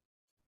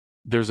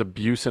there's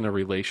abuse in a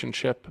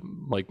relationship,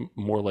 like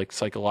more like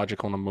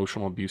psychological and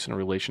emotional abuse in a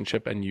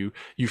relationship, and you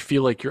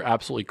feel like you're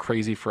absolutely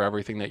crazy for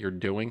everything that you're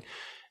doing.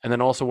 And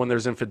then also when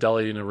there's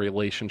infidelity in a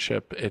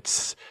relationship, it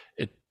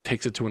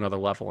takes it to another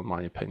level, in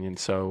my opinion.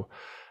 So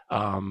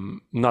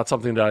not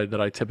something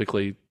that I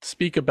typically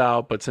speak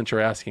about, but since you're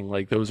asking,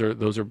 like, those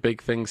are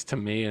big things to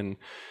me. And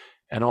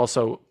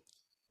also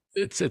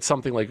it's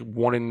something like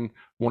 1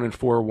 in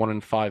 4, 1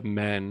 in 5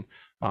 men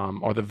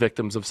are the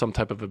victims of some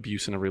type of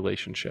abuse in a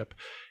relationship.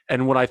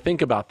 And when I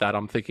think about that,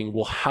 I'm thinking,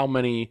 well, how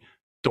many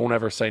don't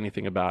ever say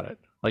anything about it?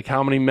 Like,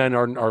 how many men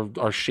are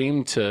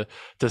ashamed to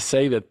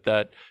say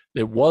that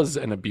it was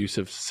an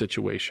abusive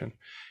situation?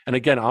 And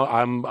again,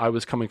 I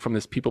was coming from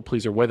this people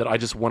pleaser way that I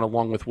just went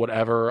along with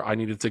whatever I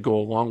needed to go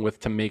along with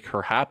to make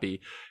her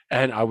happy.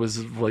 And I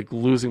was, like,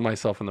 losing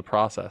myself in the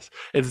process.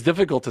 It's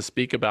difficult to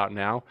speak about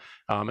now.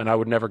 And I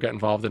would never get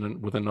involved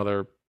in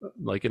another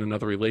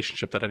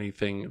relationship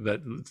anything that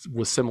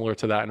was similar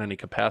to that in any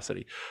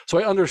capacity. So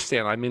I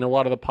understand. I mean, a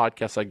lot of the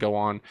podcasts I go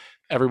on,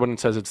 everyone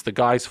says it's the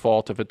guy's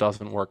fault if it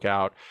doesn't work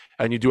out,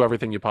 and you do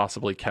everything you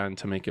possibly can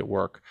to make it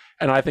work.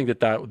 And I think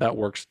that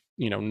works,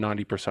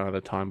 90% of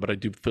the time, but I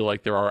do feel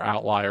like there are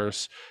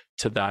outliers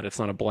to that. It's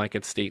not a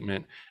blanket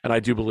statement. And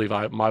I do believe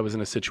I was in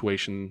a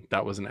situation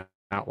that was an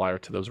outlier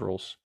to those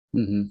rules.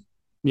 Mm-hmm.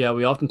 Yeah,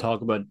 we often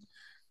talk about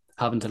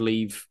having to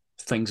leave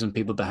things and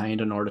people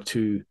behind in order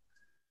to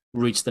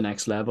reach the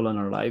next level in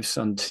our lives.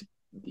 And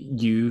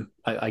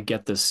I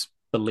get this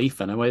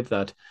belief anyway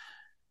that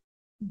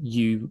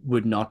you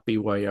would not be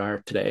where you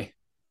are today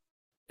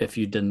if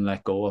you didn't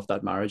let go of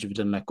that marriage, if you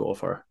didn't let go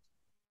of her.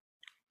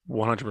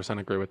 100%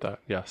 agree with that.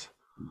 Yes.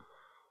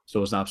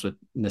 So it's an absolute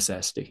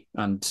necessity.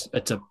 And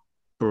it's a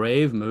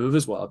brave move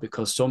as well,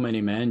 because so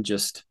many men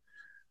just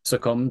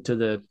succumb to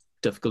the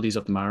difficulties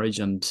of marriage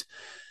and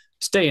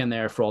stay in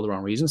there for all the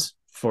wrong reasons.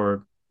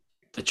 For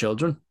the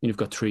children, you've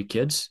got 3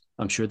 kids.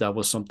 I'm sure that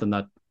was something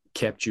that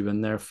kept you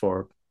in there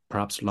for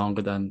perhaps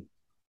longer than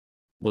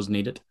was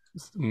needed.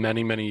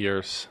 Many, many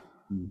years.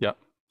 Yep,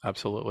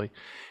 absolutely.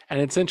 And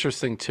it's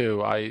interesting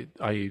too. I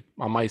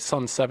on my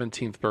son's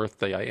 17th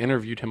birthday, I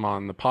interviewed him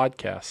on the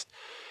podcast.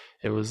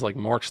 It was like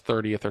March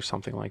 30th or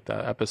something like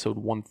that, episode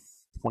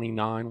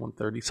 129,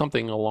 130,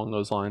 something along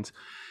those lines.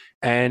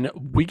 And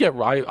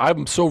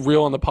I'm so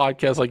real on the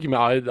podcast, like,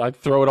 I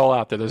throw it all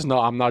out there.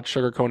 I'm not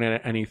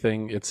sugarcoating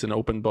anything. It's an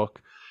open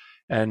book.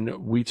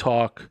 And we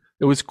talk.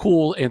 It was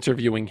cool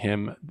interviewing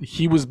him.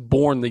 He was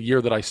born the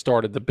year that I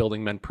started the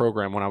Building Men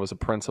program when I was a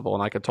principal,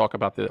 and I could talk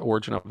about the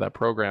origin of that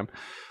program.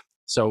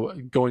 So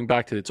going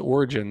back to its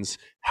origins,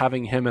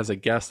 having him as a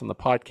guest on the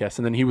podcast,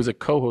 and then he was a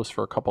co-host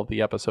for a couple of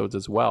the episodes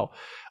as well.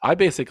 I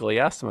basically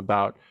asked him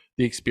about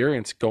the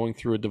experience going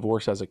through a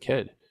divorce as a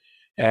kid.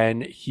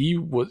 And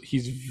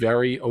he's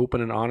very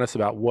open and honest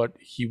about what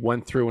he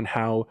went through and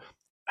how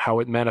how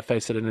it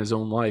manifested in his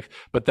own life.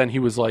 But then he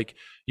was like,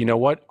 you know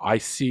what?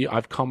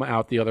 I've come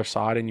out the other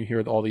side, and you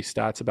hear all these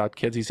stats about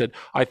kids. He said,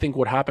 I think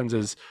what happens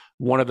is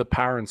one of the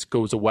parents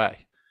goes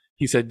away.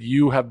 He said,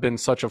 you have been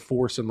such a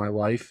force in my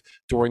life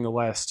during the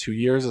last 2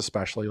 years,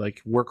 especially.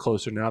 Like, we're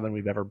closer now than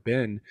we've ever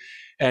been.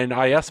 And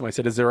I asked him, I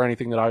said, is there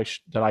anything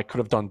that I could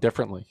have done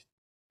differently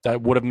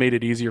that would have made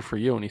it easier for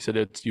you? And he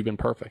said, you've been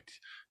perfect.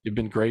 You've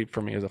been great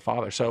for me as a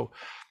father. So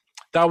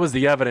that was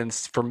the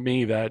evidence for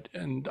me that,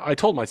 and I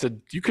told him, I said,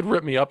 you could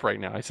rip me up right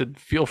now. I said,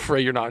 feel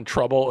free, you're not in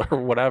trouble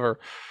or whatever.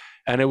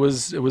 And it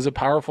was a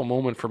powerful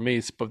moment for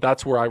me, but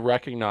that's where I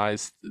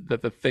recognized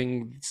that the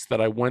things that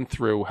I went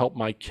through helped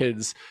my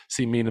kids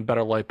see me in a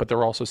better light, but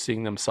they're also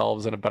seeing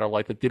themselves in a better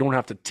light, that they don't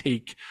have to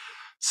take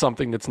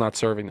something that's not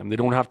serving them. They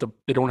don't have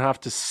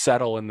to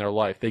settle in their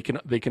life. They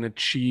can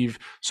achieve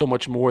so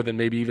much more than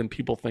maybe even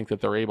people think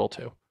that they're able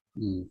to.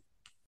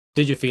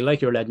 Did you feel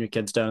like you were letting your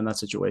kids down in that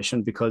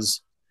situation?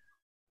 Because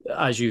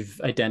as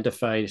you've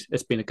identified,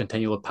 it's been a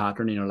continual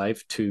pattern in your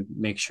life to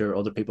make sure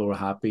other people were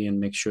happy and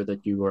make sure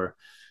that you were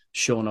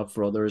showing up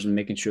for others and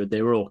making sure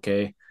they were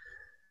okay.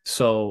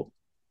 So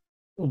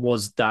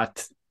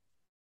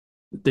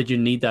did you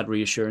need that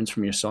reassurance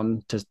from your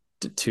son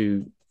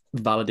to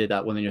validate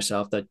that within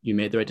yourself, that you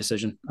made the right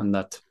decision and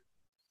that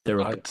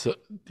they're okay?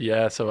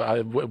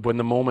 When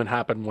the moment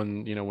happened,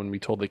 when we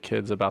told the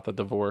kids about the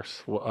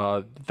divorce,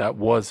 it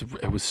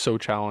was so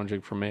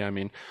challenging for me. I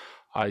mean,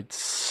 I had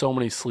so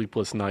many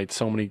sleepless nights,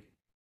 so many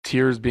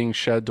tears being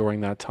shed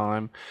during that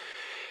time.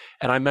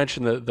 And I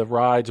mentioned the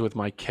rides with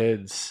my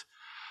kids.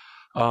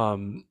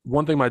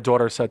 One thing my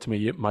youngest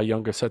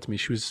said to me,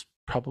 she was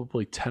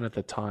probably 10 at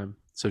the time.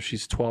 So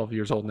she's 12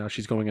 years old now.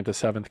 She's going into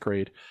 7th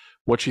grade.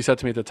 What she said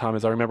to me at the time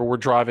is, I remember we're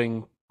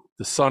driving,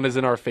 the sun is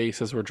in our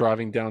faces. We're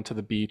driving down to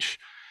the beach.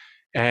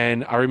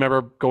 And I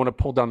remember going to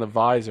pull down the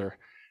visor,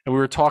 and we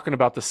were talking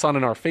about the sun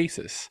in our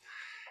faces.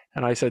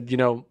 And I said,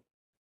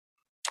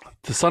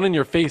 the sun in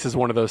your face is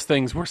one of those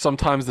things where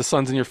sometimes the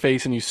sun's in your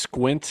face and you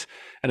squint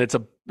and it's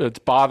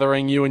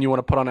bothering you and you want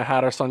to put on a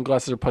hat or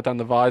sunglasses or put down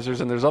the visors.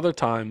 And there's other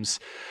times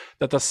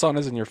that the sun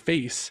is in your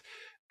face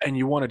and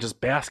you want to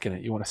just bask in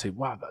it. You want to say,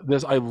 wow,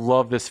 I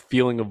love this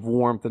feeling of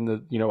warmth,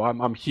 and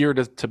I'm here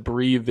to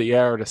breathe the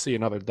air to see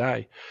another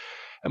day.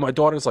 And my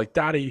daughter's like,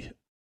 Daddy,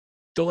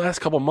 the last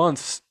couple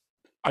months,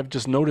 I've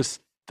just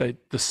noticed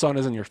that the sun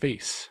is in your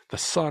face. The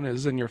sun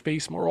is in your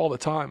face more all the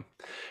time.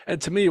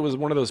 And to me, it was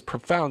one of those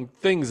profound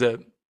things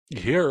that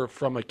you hear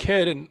from a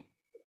kid, and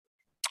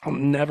I'll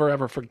never,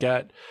 ever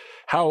forget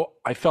how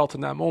I felt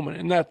in that moment.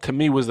 And that, to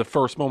me, was the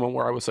first moment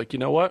where I was like, you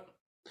know what?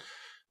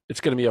 It's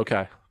going to be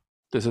okay.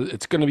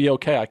 It's going to be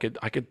okay.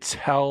 I could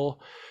tell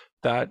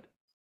that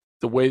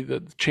the way, the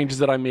changes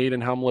that I made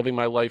and how I'm living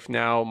my life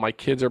now, my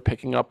kids are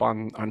picking up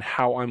on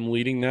how I'm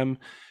leading them,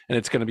 and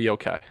it's going to be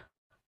okay.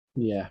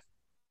 Yeah.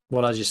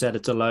 Well, as you said,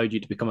 it's allowed you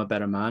to become a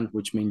better man,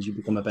 which means you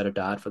become a better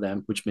dad for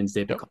them, which means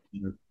they become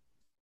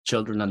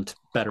children and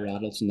better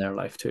adults in their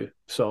life too.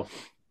 So,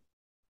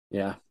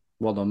 yeah,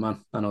 well done,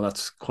 man. I know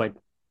that's quite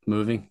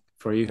moving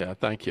for you. Yeah,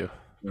 thank you.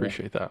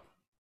 Appreciate that.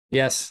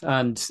 Yes,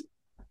 and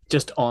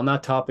just on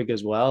that topic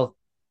as well,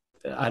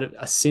 I've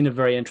seen a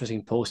very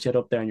interesting post you had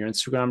up there on your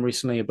Instagram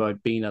recently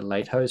about being a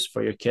lighthouse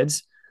for your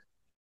kids.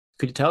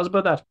 Could you tell us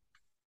about that?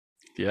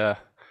 Yeah.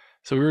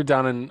 So we were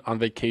down on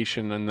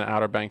vacation in the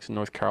Outer Banks in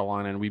North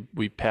Carolina, and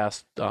we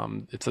passed,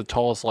 it's the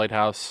tallest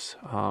lighthouse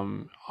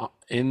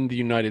in the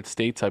United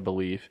States, I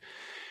believe.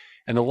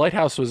 And the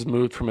lighthouse was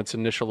moved from its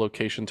initial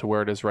location to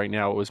where it is right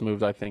now. It was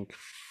moved, I think,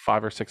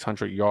 500 or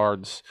 600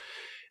 yards.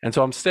 And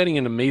so I'm standing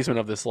in amazement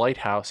of this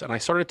lighthouse, and I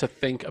started to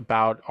think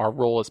about our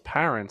role as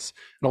parents.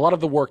 And a lot of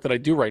the work that I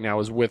do right now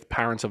is with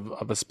parents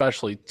of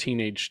especially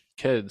teenage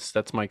kids.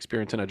 That's my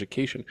experience in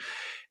education.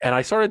 And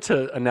I started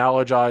to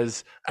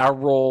analogize our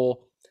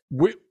role.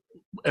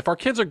 If our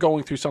kids are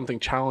going through something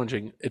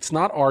challenging, it's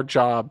not our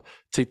job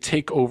to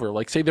take over.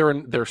 Like, say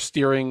they're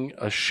steering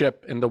a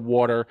ship in the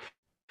water,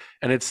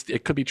 and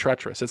it could be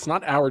treacherous. It's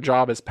not our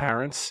job as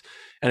parents,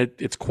 and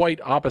it's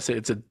quite opposite.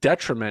 It's a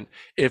detriment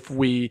if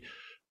we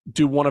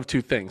do one of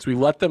two things. We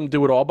let them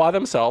do it all by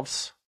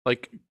themselves,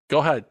 like, go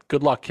ahead,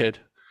 good luck, kid.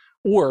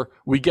 Or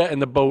we get in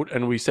the boat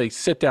and we say,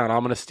 sit down, I'm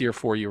going to steer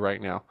for you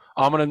right now.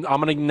 I'm going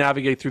to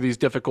navigate through these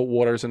difficult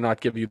waters and not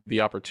give you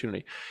the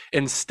opportunity.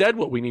 Instead,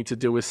 what we need to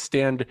do is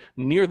stand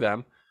near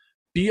them,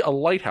 be a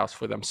lighthouse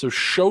for them. So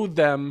show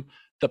them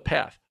the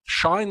path,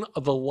 shine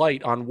the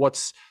light on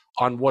what's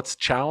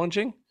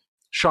challenging,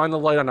 shine the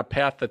light on a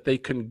path that they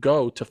can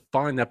go to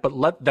find that, but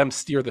let them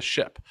steer the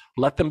ship.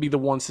 Let them be the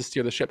ones to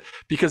steer the ship.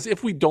 Because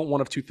if we don't, one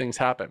of two things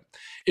happen.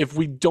 If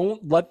we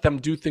don't let them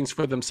do things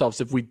for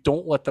themselves, if we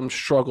don't let them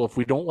struggle, if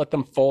we don't let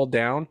them fall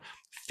down,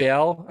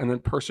 fail, and then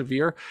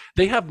persevere,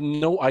 they have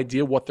no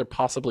idea what they're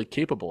possibly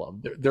capable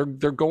of. They're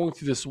going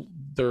through this,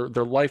 their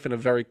life in a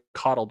very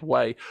coddled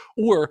way,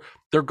 or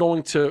they're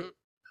going to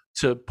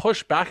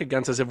push back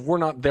against us if we're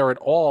not there at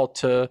all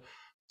to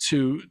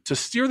to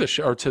steer the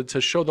show, or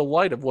to show the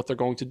light of what they're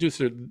going to do.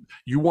 So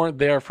you weren't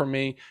there for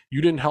me,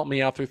 you didn't help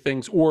me out through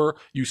things, or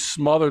you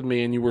smothered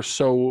me and you were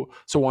so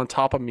on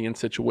top of me in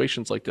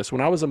situations like this.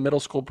 When I was a middle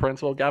school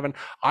principal, Gavin,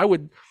 I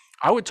would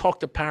talk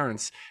to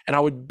parents and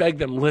I would beg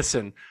them,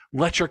 listen,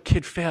 let your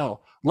kid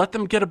fail, let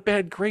them get a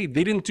bad grade,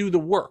 they didn't do the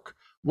work,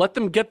 let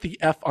them get the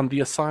F on the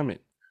assignment.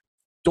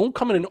 Don't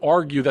come in and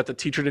argue that the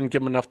teacher didn't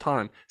give him enough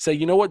time. Say,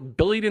 you know what,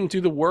 Billy didn't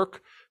do the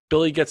work,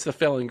 Billy gets the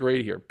failing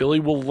grade here. Billy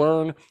will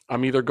learn.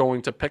 I'm either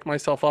going to pick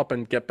myself up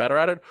and get better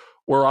at it,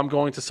 or I'm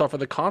going to suffer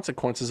the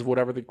consequences of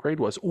whatever the grade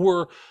was,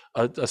 or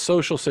a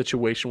social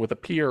situation with a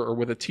peer or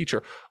with a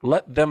teacher.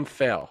 Let them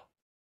fail.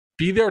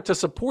 Be there to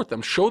support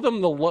them. Show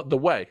them the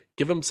way.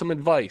 Give them some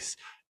advice.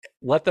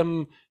 Let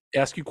them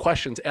ask you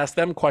questions. Ask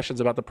them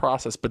questions about the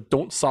process, but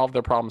don't solve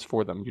their problems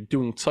for them. You're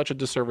doing such a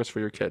disservice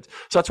for your kids.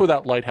 So that's where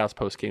that lighthouse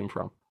post came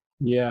from.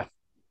 Yeah.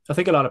 I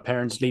think a lot of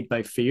parents lead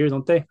by fear,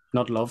 don't they?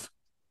 Not love.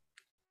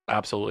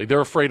 Absolutely.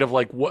 They're afraid of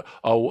like, what,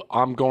 oh,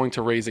 I'm going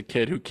to raise a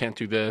kid who can't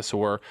do this,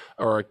 or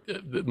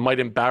it might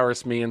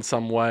embarrass me in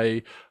some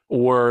way,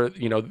 or,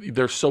 you know,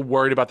 they're so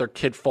worried about their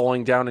kid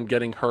falling down and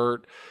getting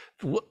hurt.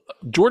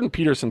 Jordan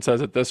Peterson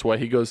says it this way.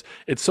 He goes,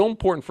 it's so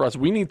important for us.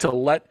 We need to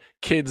let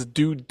kids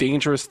do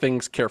dangerous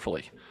things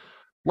carefully.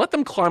 Let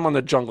them climb on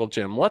the jungle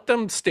gym. Let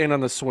them stand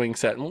on the swing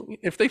set. And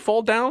if they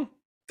fall down,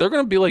 they're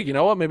going to be like, you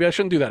know what, maybe I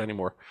shouldn't do that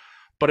anymore.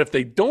 But if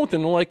they don't,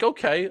 then they're like,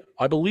 okay,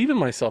 I believe in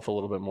myself a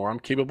little bit more. I'm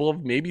capable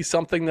of maybe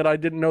something that I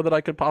didn't know that I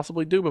could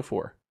possibly do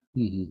before.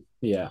 Mm-hmm.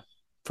 Yeah,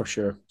 for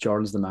sure.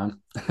 Jordan's the man.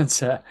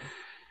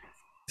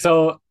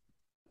 So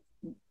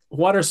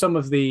what are some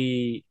of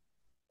the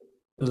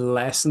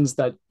lessons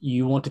that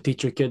you want to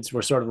teach your kids?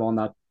 We're sort of on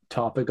that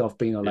topic of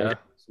being a lighthouse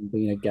and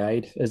being a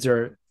guide. Is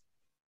there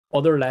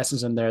other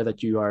lessons in there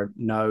that you are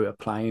now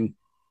applying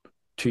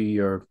to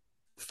your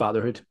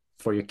fatherhood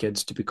for your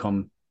kids to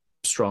become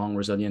strong,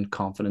 resilient,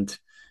 confident,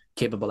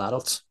 capable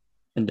adults,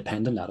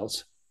 independent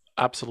adults?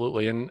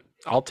 Absolutely. And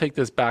I'll take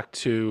this back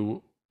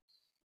to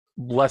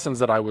lessons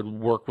that I would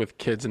work with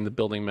kids in the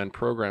Building Men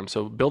program.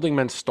 So Building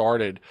Men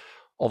started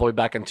all the way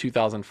back in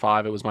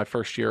 2005. It was my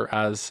first year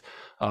as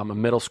a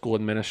middle school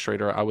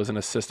administrator. I was an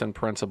assistant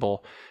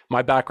principal.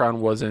 My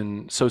background was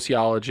in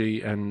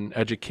sociology and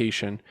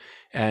education.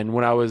 And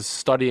when I was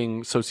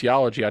studying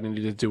sociology, I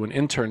needed to do an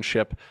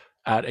internship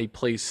at a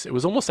place. It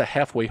was almost a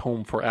halfway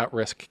home for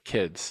at-risk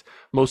kids.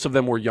 Most of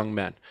them were young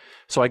men.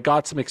 So I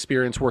got some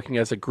experience working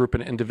as a group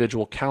and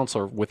individual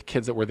counselor with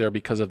kids that were there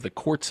because of the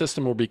court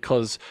system or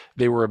because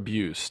they were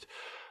abused.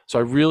 So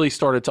I really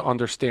started to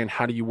understand,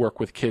 how do you work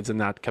with kids in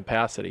that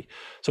capacity?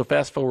 So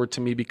fast forward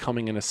to me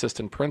becoming an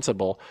assistant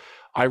principal,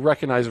 I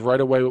recognized right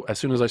away, as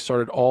soon as I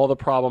started, all the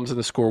problems in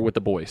the school with the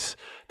boys.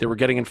 They were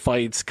getting in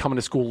fights, coming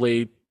to school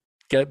late,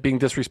 being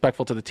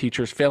disrespectful to the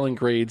teachers, failing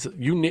grades.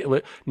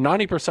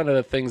 90% of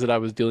the things that I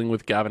was dealing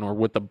with, Gavin, were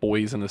with the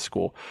boys in the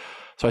school.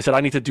 So I said,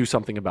 I need to do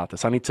something about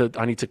this. I need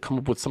to come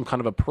up with some kind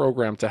of a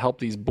program to help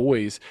these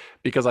boys,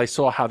 because I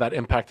saw how that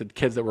impacted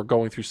kids that were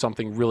going through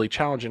something really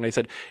challenging. I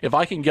said, if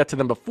I can get to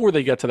them before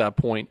they get to that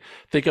point,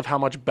 think of how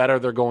much better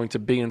they're going to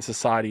be in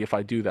society if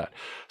I do that.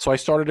 So I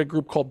started a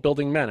group called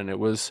Building Men, and it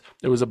was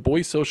a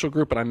boys social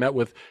group, and I met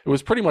with, it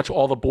was pretty much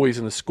all the boys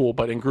in the school,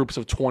 but in groups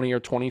of 20 or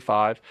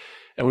 25.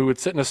 And we would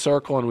sit in a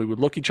circle and we would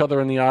look each other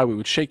in the eye. We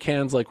would shake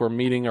hands like we're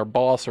meeting our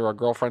boss or our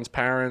girlfriend's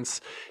parents,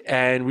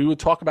 and we would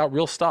talk about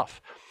real stuff.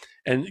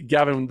 And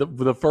Gavin,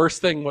 the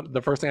first thing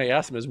I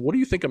asked him is, what do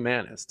you think a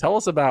man is? Tell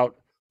us about,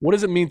 what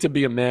does it mean to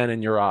be a man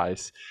in your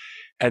eyes?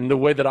 And the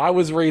way that I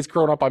was raised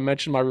growing up, I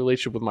mentioned my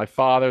relationship with my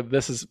father.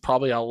 This is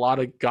probably a lot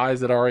of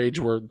guys at our age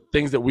were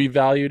things that we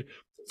valued.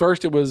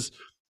 First, it was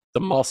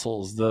the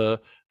muscles,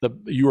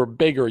 you were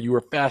bigger, you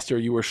were faster,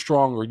 you were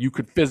stronger, you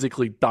could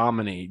physically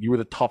dominate. You were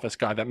the toughest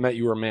guy. That meant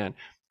you were a man.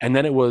 And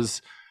then it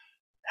was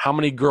how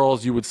many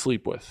girls you would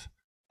sleep with.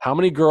 How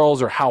many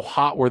girls, or how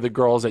hot were the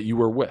girls that you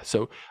were with?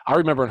 So I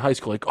remember in high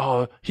school, like,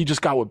 oh, he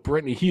just got with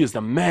Brittany. He is the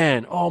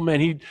man. Oh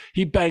man,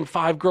 he banged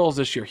 5 girls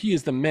this year. He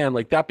is the man.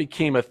 Like, that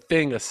became a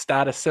thing, a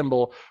status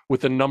symbol with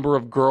the number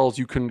of girls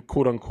you can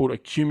quote unquote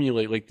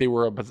accumulate, like they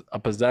were a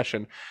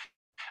possession.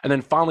 And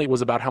then finally, it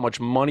was about how much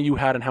money you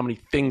had and how many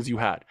things you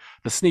had,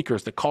 the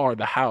sneakers, the car,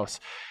 the house.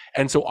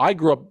 And so I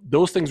grew up,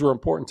 those things were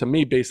important to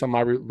me based on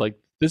my, like,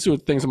 this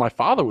is things that my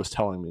father was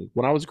telling me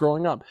when I was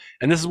growing up.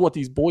 And this is what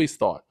these boys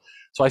thought.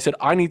 So I said,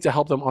 I need to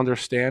help them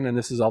understand. And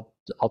this is, I'll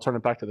turn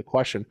it back to the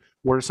question.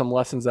 What are some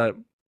lessons that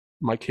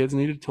my kids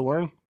needed to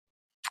learn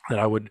that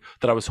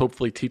I was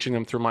hopefully teaching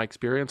them through my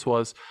experience?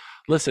 Was,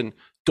 listen,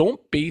 don't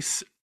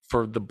base,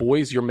 for the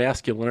boys, your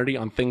masculinity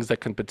on things that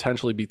can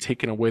potentially be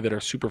taken away that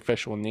are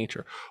superficial in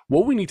nature.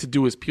 What we need to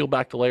do is peel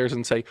back the layers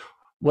and say,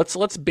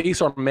 let's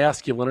base our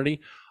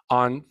masculinity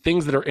on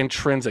things that are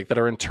intrinsic, that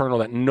are internal,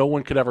 that no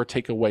one could ever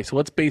take away. So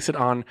let's base it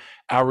on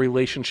our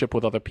relationship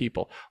with other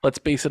people. Let's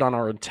base it on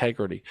our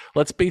integrity.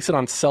 Let's base it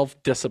on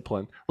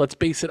self-discipline. Let's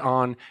base it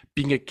on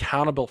being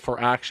accountable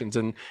for actions.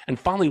 And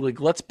finally,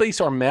 like, let's base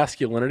our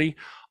masculinity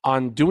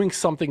on doing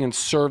something in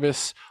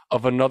service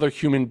of another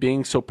human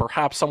being, so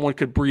perhaps someone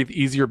could breathe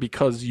easier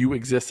because you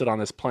existed on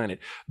this planet.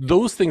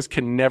 Those things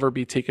can never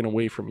be taken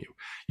away from you.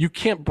 You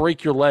can't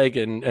break your leg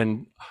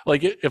and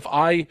like, if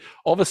I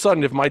all of a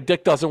sudden, if my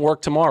dick doesn't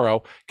work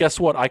tomorrow,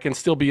 guess what? I can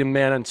still be a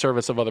man in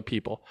service of other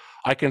people.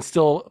 I can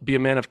still be a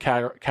man of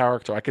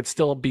character. I could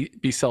still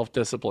be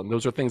self-disciplined.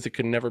 Those are things that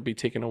can never be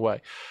taken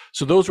away.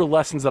 So those were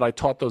lessons that I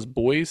taught those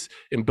boys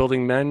in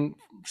Building Men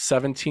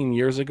 17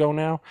 years ago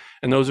now,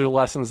 and those are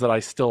lessons that I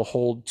still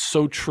hold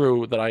so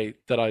true that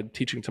I'm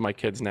teaching to my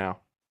kids now.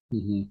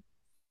 Mm-hmm.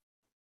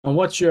 And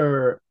what's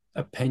your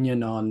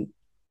opinion on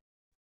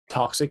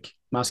toxic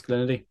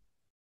masculinity?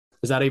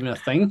 Is that even a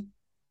thing?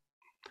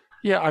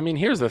 Yeah, I mean,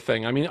 here's the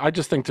thing. I mean, I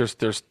just think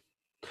there's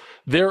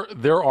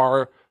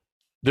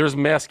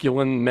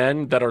masculine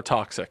men that are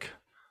toxic.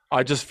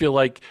 I just feel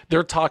like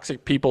there are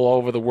toxic people all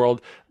over the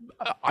world.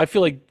 I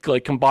feel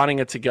like combining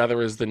it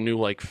together is the new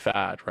like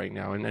fad right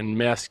now, and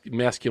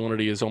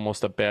masculinity is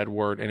almost a bad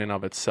word in and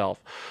of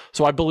itself.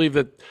 So I believe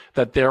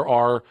that there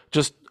are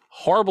just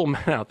horrible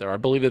men out there. I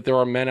believe that there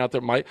are men out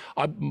there.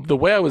 The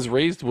way I was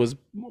raised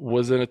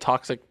was in a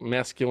toxic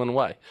masculine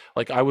way.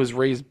 Like, I was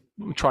raised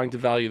trying to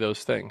value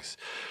those things.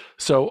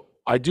 So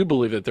I do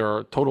believe that there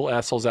are total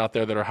assholes out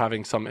there that are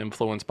having some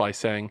influence by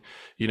saying,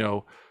 you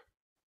know,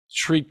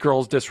 treat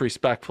girls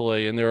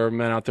disrespectffully, and there are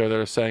men out there that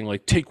are saying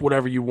like, take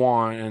whatever you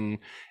want,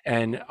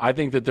 and I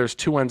think that there's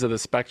two ends of the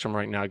spectrum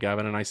right now,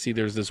 Gavin, and I see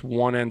there's this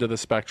one end of the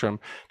spectrum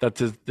that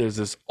there's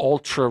this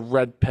ultra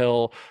red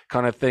pill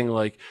kind of thing,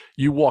 like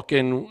you walk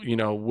in, you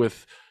know,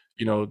 with,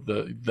 you know,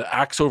 the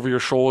axe over your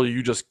shoulder,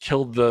 you just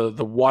killed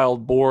the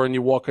wild boar, and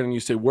you walk in and you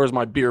say, where's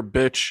my beer,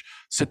 bitch?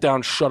 Sit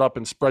down, shut up,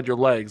 and spread your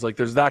legs. Like,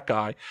 there's that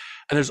guy.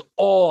 And there's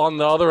all on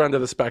the other end of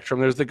the spectrum,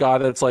 there's the guy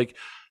that's like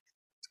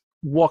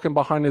walking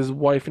behind his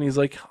wife and he's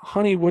like,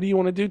 honey, what do you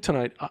want to do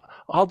tonight?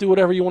 I'll do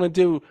whatever you want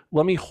to do.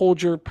 Let me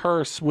hold your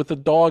purse with a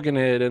dog in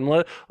it,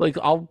 and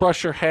I'll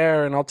brush your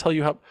hair, and I'll tell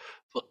you how.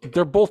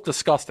 They're both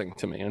disgusting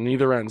to me on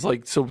either ends.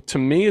 Like, so to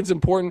me, it's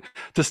important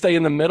to stay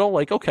in the middle.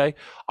 Like, okay,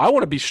 I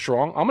want to be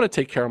strong. I'm going to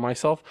take care of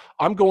myself.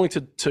 I'm going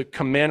to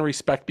command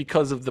respect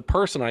because of the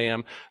person I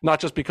am, not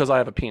just because I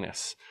have a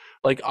penis.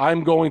 Like,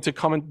 I'm going to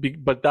come and be,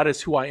 but that is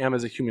who I am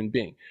as a human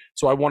being.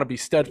 So I want to be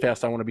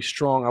steadfast. I want to be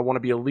strong. I want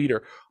to be a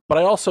leader. But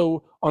I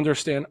also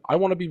understand I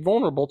want to be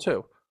vulnerable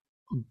too.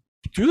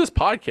 Through this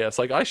podcast,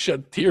 like, I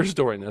shed tears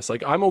during this.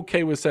 Like, I'm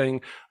okay with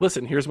saying,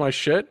 listen, here's my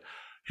shit.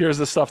 Here's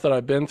the stuff that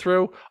I've been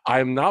through. I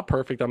am not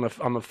perfect. I'm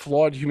a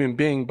flawed human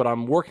being, but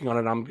I'm working on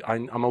it.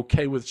 I'm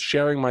okay with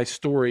sharing my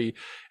story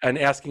and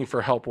asking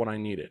for help when I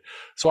need it.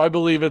 So I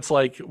believe it's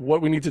like,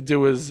 what we need to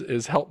do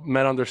is help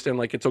men understand,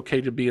 like, it's okay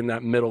to be in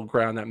that middle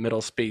ground, that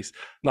middle space,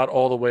 not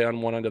all the way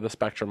on one end of the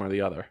spectrum or the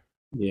other.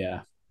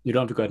 Yeah. You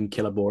don't have to go out and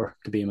kill a boar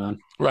to be a man.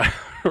 Right.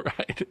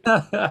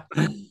 Right.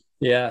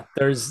 Yeah.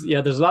 There's a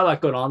lot of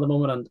that going on at the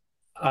moment, and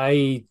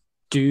I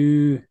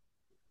do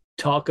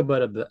talk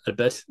about it a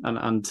bit,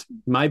 and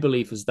my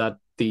belief is that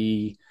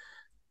the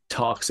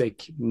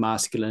toxic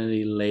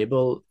masculinity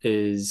label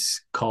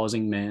is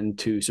causing men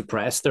to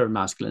suppress their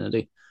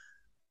masculinity,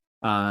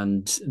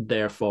 and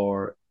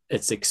therefore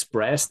it's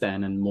expressed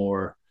then in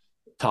more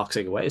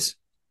toxic ways.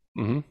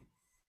 Mm-hmm.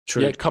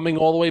 True. Yeah, coming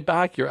all the way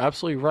back, you're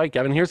absolutely right,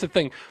 Gavin. Here's the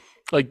thing,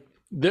 like,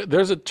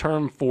 there's a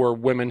term for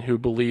women who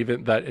believe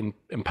in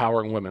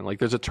empowering women. Like,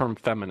 there's a term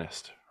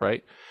feminist,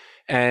 right?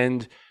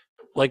 And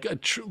like,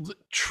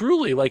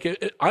 truly, like,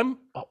 I'm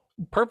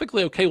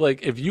perfectly okay.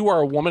 Like, if you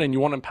are a woman and you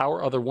want to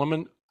empower other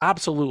women,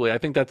 absolutely, I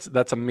think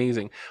that's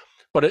amazing.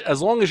 But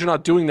as long as you're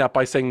not doing that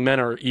by saying men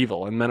are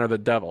evil and men are the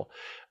devil,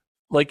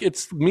 like,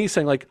 it's me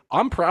saying, like,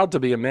 I'm proud to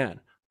be a man.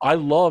 I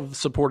love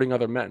supporting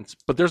other men,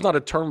 but there's not a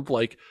term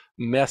like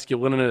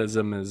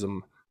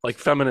masculininism, like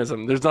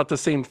feminism. There's not the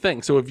same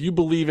thing. So if you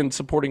believe in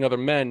supporting other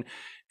men,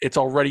 it's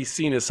already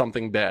seen as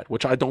something bad,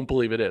 which I don't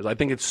believe it is. I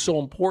think it's so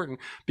important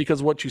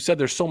because what you said,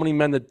 there's so many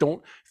men that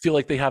don't feel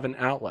like they have an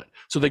outlet.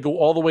 So they go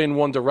all the way in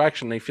one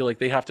direction. They feel like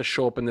they have to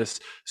show up in this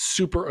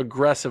super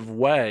aggressive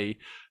way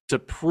to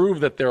prove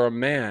that they're a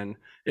man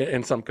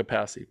in some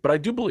capacity. But I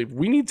do believe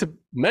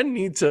men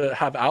need to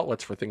have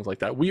outlets for things like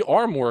that. We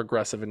are more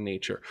aggressive in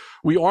nature.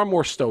 We are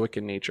more stoic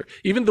in nature.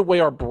 Even the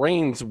way our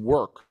brains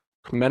work,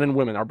 men and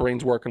women, our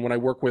brains work. And when I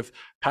work with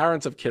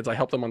parents of kids, I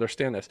help them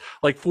understand this.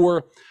 Like,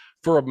 for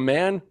a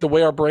man, the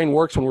way our brain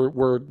works when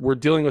we're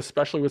dealing with,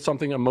 especially with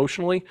something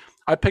emotionally,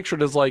 I picture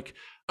it as like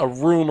a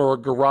room or a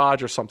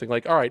garage or something.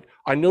 Like, all right,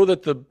 I know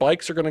that the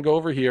bikes are going to go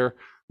over here.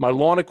 My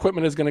lawn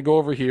equipment is going to go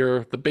over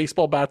here. The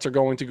baseball bats are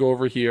going to go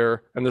over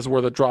here. And this is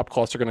where the drop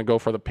cloths are going to go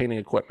for the painting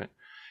equipment.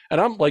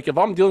 And I'm like, if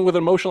I'm dealing with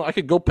emotional, I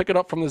could go pick it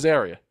up from this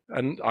area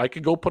and I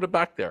could go put it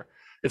back there.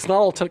 It's not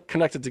all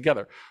connected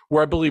together.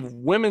 Where I believe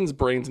women's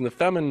brains and the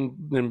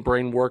feminine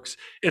brain works,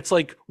 it's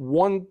like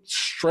one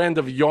strand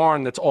of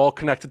yarn that's all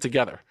connected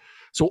together.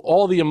 So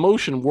all the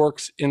emotion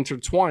works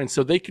intertwined,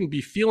 so they can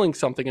be feeling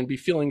something and be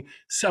feeling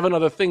 7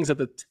 other things at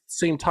the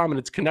same time, and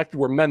it's connected.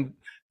 Where men,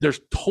 they're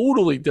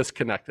totally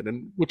disconnected,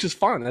 and which is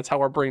fine. That's how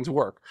our brains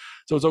work.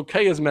 So it's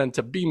okay as men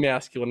to be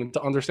masculine and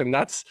to understand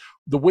that's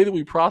the way that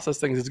we process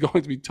things is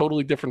going to be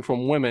totally different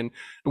from women.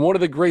 And one of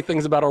the great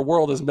things about our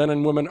world is men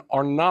and women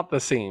are not the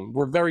same.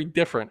 We're very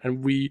different,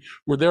 and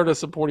we're there to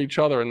support each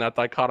other in that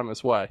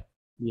dichotomous way.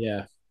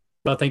 Yeah.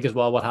 But I think as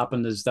well, what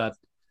happened is that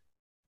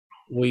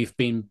we've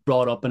been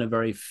brought up in a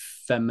very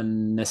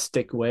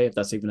feministic way, if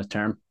that's even a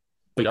term,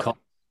 because yep.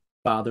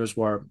 Fathers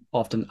were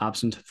often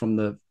absent from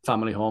the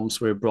family homes.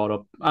 We were brought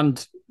up,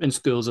 and in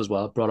schools as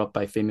well, brought up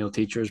by female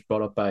teachers,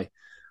 brought up by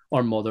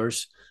our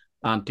mothers,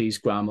 aunties,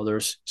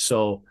 grandmothers.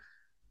 So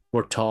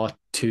we're taught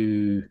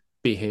to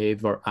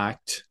behave or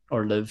act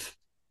or live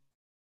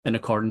in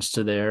accordance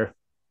to their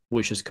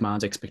wishes,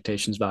 commands,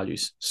 expectations,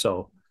 values.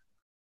 So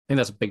I think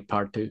that's a big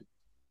part too.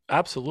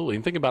 Absolutely.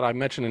 And think about, I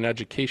mentioned in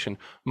education,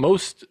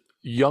 most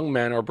young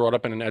men are brought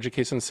up in an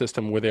education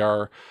system where they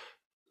are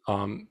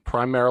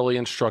primarily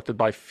instructed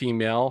by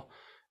female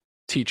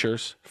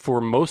teachers for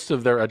most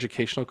of their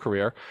educational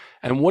career.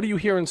 And what do you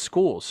hear in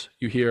schools?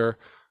 You hear,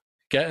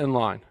 get in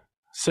line,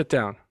 sit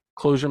down,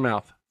 close your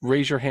mouth,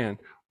 raise your hand,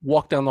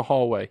 walk down the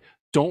hallway,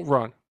 don't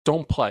run,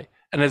 don't play.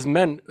 And as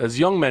men, as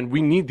young men,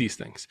 we need these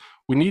things.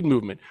 We need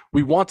movement.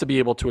 We want to be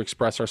able to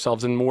express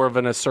ourselves in more of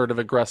an assertive,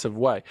 aggressive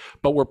way.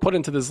 But we're put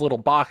into this little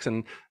box,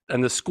 and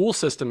the school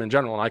system in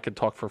general, and I could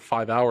talk for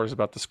 5 hours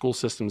about the school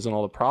systems and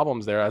all the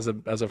problems there as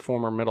a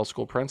former middle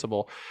school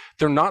principal.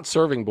 They're not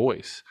serving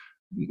boys.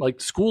 Like,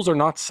 schools are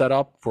not set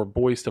up for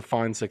boys to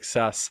find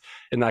success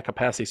in that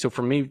capacity. So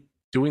for me,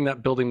 doing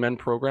that Building Men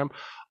program,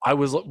 I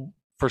was,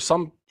 for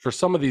some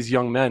of these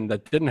young men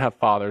that didn't have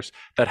fathers,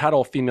 that had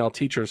all female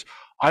teachers,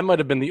 I might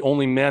have been the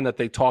only man that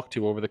they talked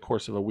to over the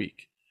course of a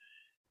week.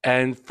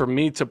 And for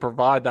me to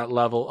provide that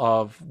level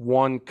of,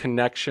 one,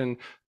 connection,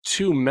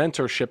 two,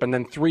 mentorship, and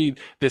then three,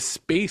 this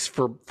space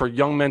for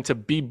young men to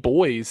be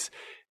boys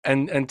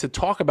and to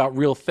talk about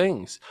real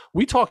things.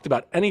 We talked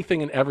about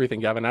anything and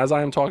everything, Gavin, as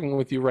I am talking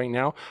with you right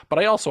now. But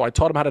I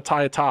taught him how to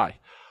tie a tie.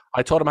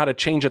 I taught him how to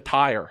change a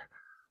tire.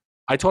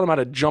 I taught him how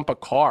to jump a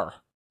car,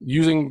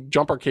 using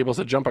jumper cables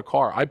to jump a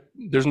car.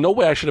 There's no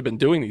way I should have been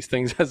doing these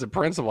things as a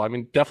principal. I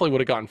mean, definitely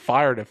would have gotten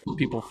fired if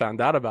people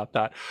found out about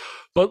that.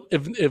 But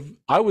if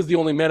I was the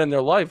only man in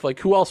their life, like,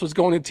 who else was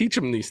going to teach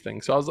them these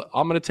things? So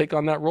I'm going to take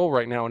on that role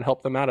right now and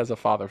help them out as a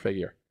father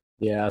figure.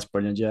 Yeah, that's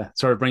brilliant. Yeah.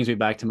 Sort of brings me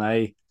back to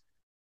my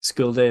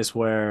school days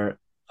where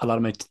a lot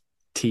of my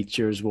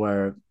teachers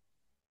were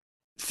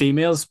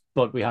females,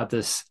 but we had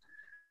this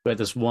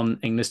one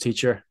English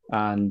teacher,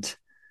 and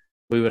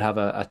we would have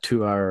a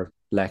 2-hour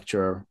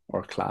lecture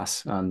or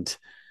class, and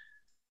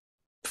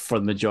for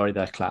the majority of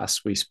that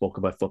class we spoke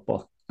about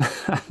football.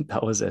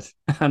 That was it.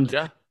 And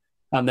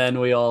then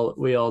we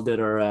all did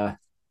our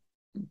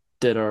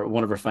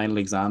one of our final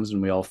exams,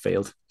 and we all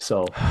failed.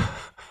 So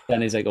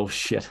then he's like, oh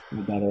shit,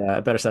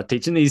 I better start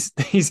teaching these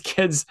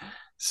kids.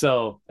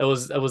 So it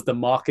was the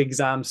mock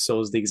exams, so it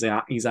was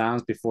the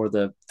exams before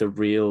the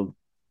real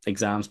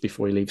exams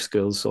before you leave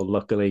school. So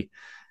luckily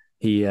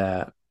he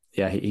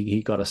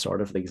got us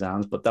started for the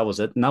exams, but that was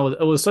it. And it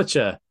was such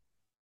a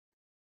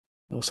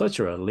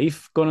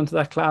relief going into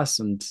that class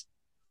and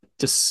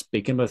just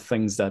speaking about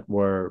things that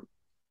were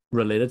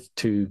related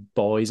to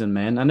boys and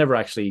men. I never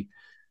actually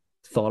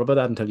thought about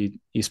that until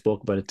you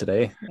spoke about it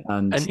today.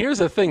 And here's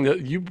the thing,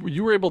 that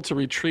you were able to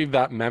retrieve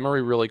that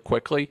memory really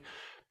quickly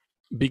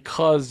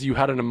because you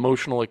had an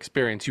emotional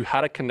experience. You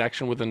had a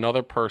connection with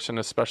another person,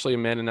 especially a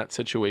man in that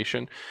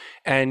situation,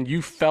 and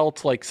you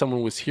felt like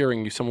someone was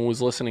hearing you, someone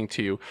was listening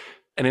to you.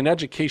 And in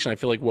education, I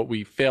feel like what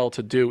we fail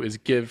to do is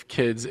give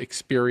kids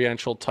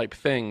experiential type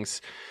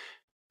things,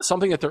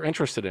 something that they're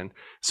interested in.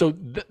 So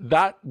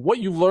that what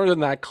you learned in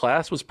that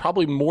class was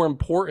probably more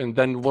important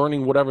than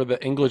learning whatever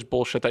the English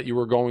bullshit that you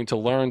were going to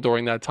learn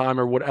during that time,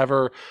 or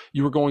whatever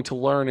you were going to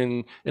learn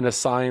in a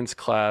science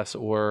class,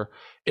 or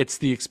it's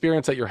the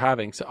experience that you're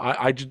having. So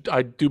I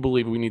do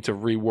believe we need to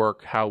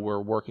rework how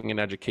we're working in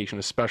education,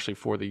 especially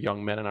for the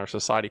young men in our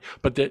society.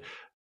 But that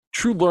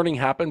true learning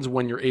happens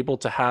when you're able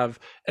to have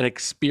an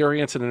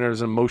experience and then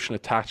there's an emotion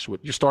attached to it.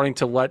 You're starting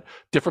to let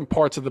different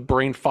parts of the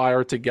brain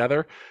fire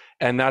together,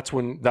 and that's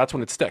when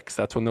it sticks.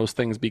 That's when those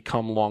things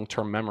become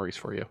long-term memories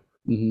for you.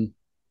 Mm-hmm.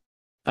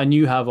 And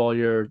you have all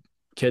your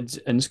kids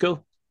in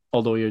school,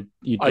 although you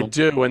don't. I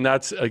do, and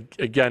that's,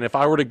 again, if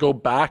I were to go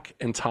back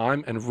in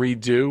time and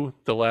redo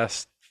the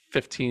last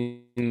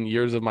 15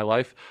 years of my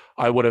life,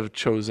 I would have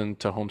chosen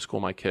to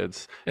homeschool my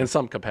kids in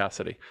some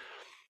capacity.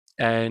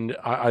 And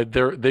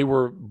they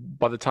were,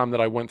 by the time that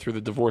I went through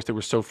the divorce, they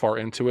were so far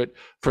into it.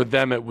 For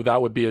them,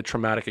 that would be a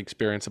traumatic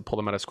experience to pull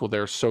them out of school.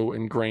 They're so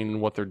ingrained in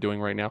what they're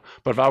doing right now.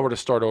 But if I were to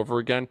start over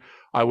again,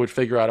 I would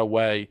figure out a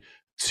way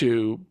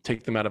to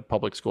take them out of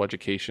public school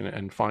education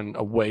and find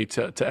a way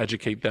to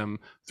educate them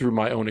through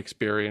my own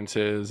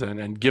experiences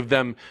and give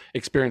them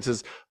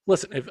experiences.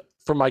 Listen, if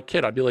for my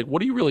kid, I'd be like,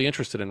 what are you really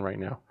interested in right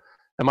now?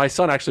 And my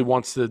son actually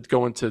wants to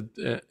go into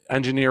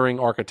engineering,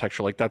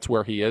 architecture. Like, that's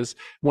where he is.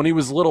 When he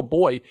was a little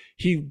boy,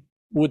 he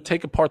would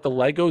take apart the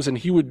Legos, and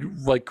he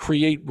would like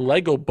create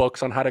Lego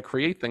books on how to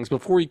create things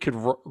before he could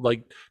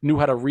like knew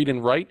how to read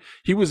and write.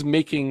 He was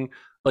making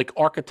like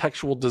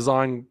architectural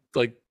design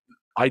like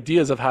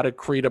ideas of how to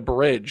create a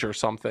bridge or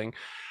something.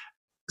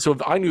 So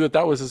if I knew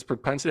that was his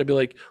propensity, I'd be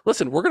like,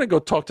 listen, we're going to go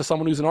talk to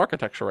someone who's in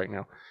architecture right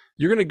now.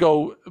 You're going to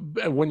go,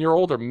 when you're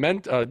older, do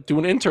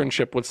an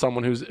internship with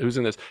someone who's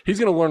in this. He's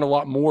going to learn a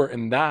lot more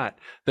in that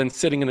than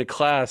sitting in a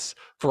class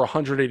for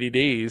 180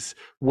 days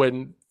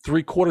when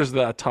 3/4 of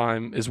that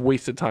time is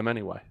wasted time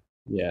anyway.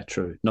 Yeah,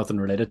 true. Nothing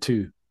related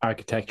to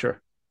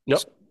architecture.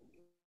 Yep.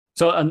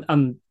 So,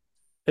 and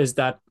is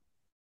that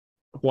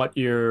what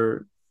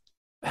you're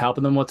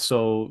helping them with?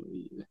 So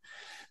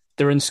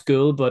they're in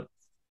school, but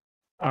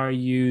are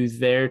you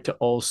there to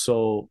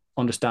also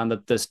understand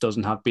that this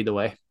doesn't have to be the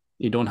way?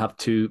 You don't have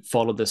to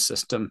follow this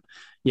system.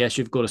 Yes,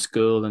 you've go to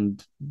school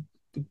and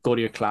go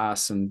to your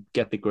class and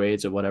get the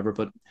grades or whatever,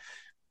 but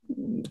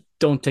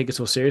don't take it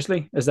so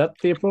seriously. Is that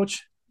the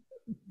approach?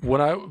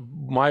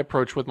 My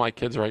approach with my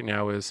kids right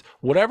now is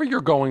whatever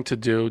you're going to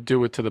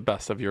do it to the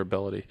best of your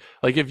ability.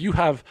 Like if you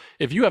have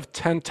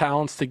 10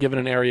 talents to give in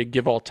an area,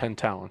 give all 10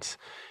 talents.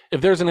 If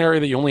there's an area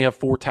that you only have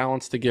 4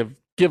 talents to give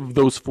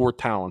those 4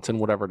 talents in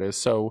whatever it is.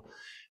 So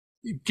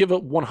give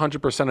it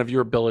 100% of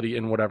your ability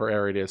in whatever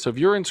area it is. So if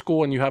you're in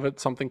school and you have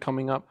something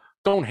coming up,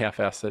 don't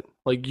half-ass it.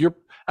 Like you're,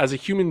 as a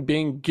human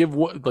being, give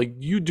what, like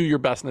you do your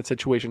best in that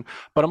situation.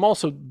 But I'm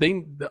also,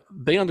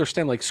 they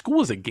understand like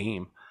school is a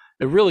game.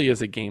 It really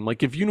is a game.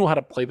 Like if you know how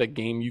to play that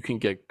game, you can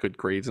get good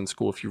grades in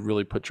school if you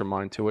really put your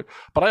mind to it.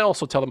 But I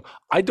also tell them,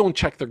 I don't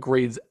check their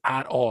grades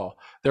at all.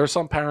 There are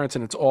some parents,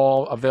 and it's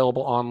all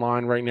available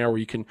online right now where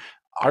you can,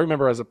 I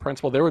remember as a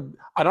principal, and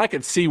I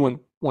could see when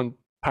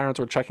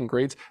parents were checking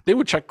grades, they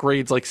would check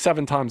grades like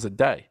 7 times a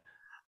day.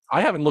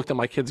 I haven't looked at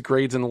my kids'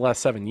 grades in the last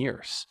 7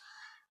 years.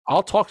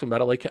 I'll talk to them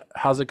about it, like,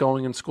 how's it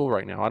going in school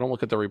right now? I don't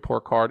look at the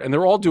report card, and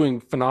they're all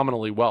doing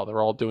phenomenally well.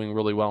 They're all doing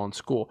really well in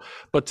school.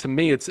 But to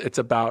me, it's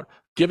about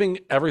giving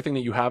everything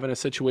that you have in a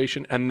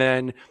situation, and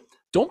then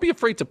don't be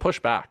afraid to push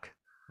back.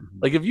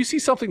 Like if you see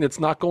something that's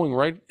not going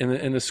right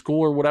in the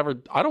school or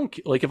whatever, I don't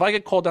like if I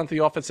get called down to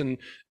the office and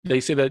they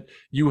say that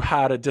you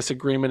had a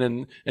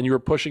disagreement and you were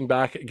pushing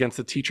back against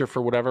the teacher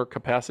for whatever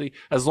capacity,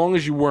 as long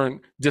as you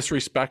weren't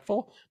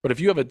disrespectful. But if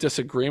you have a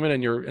disagreement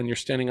and you're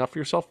standing up for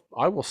yourself,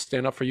 I will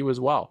stand up for you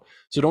as well.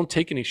 So don't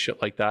take any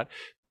shit like that.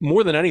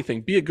 More than anything,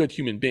 be a good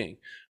human being.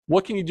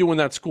 What can you do in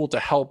that school to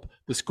help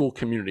the school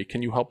community?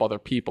 Can you help other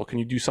people? Can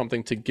you do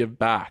something to give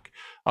back?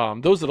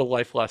 Those are the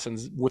life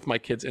lessons with my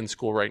kids in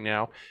school right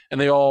now. And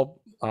they're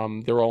all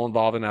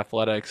involved in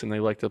athletics, and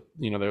they like to,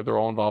 they're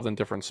all involved in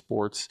different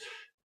sports,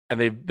 and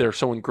they're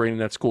so ingrained in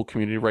that school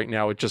community right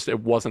now. It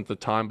wasn't the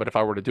time, but if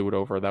I were to do it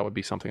over, that would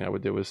be something I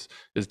would do is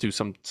do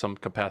some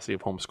capacity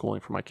of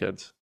homeschooling for my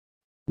kids.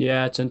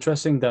 Yeah, it's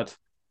interesting that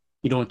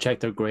you don't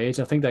check their grades.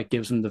 I think that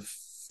gives them the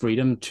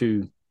freedom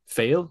to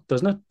fail,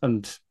 doesn't it?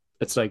 And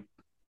it's like,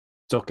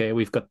 it's okay.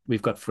 We've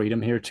got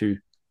freedom here to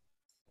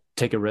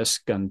take a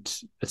risk, and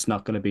it's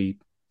not going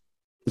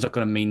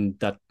to mean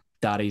that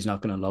daddy's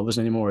not going to love us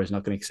anymore. He's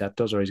not going to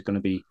accept us, or he's going to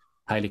be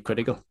highly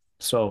critical.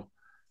 So,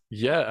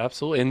 yeah,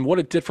 absolutely. And what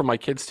it did for my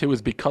kids too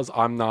is because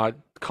I'm not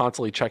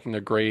constantly checking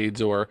their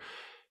grades, or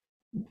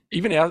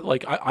even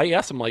I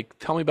asked them, like,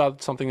 tell me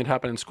about something that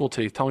happened in school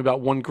today. Tell me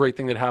about one great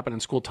thing that happened in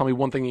school. Tell me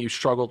one thing that you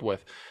struggled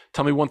with.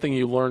 Tell me one thing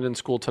you learned in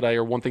school today,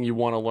 or one thing you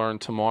want to learn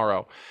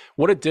tomorrow.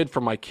 What it did for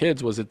my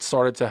kids was it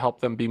started to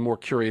help them be more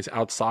curious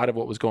outside of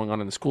what was going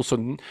on in the school.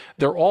 So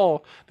they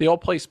all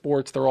play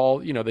sports. They're all,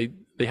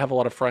 they have a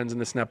lot of friends in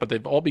this net, but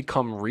they've all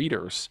become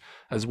readers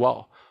as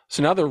well.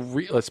 So now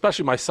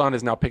especially my son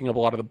is now picking up a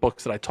lot of the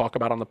books that I talk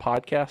about on the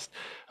podcast.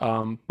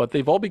 But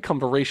they've all become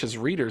voracious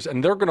readers,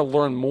 and they're going to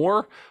learn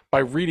more by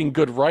reading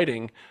good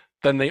writing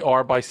than they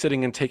are by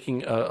sitting and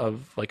taking a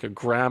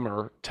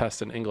grammar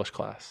test in English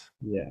class.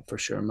 Yeah, for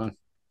sure, man.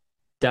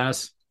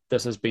 Dennis,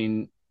 this has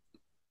been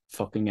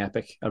fucking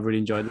epic. I've really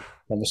enjoyed the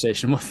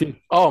conversation with you.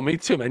 Oh, me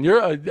too, man.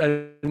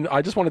 And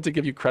I just wanted to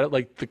give you credit.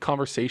 Like the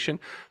conversation,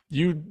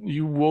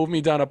 you wove me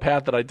down a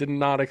path that I did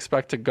not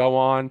expect to go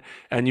on,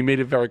 and you made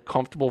it very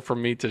comfortable for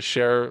me to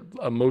share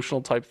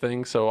emotional type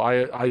things. So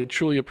I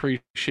truly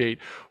appreciate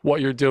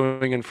what you're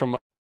doing, and from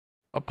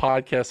a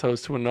podcast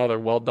host to another,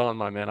 well done,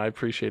 my man. I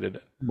appreciated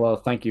it. Well,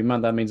 thank you,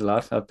 man. That means a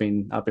lot. I've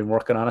been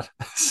working on it,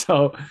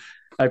 so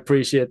I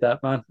appreciate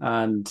that, man.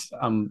 And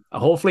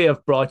hopefully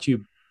I've brought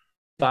you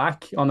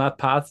back on that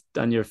path,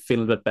 and you're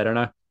feeling a bit better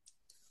now.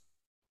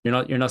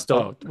 You're not still.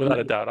 Oh, without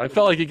a doubt. I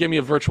felt like you gave me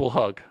a virtual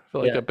hug. I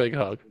felt like a big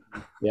hug.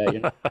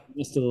 Yeah,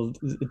 you're still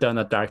down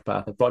that dark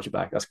path. I brought you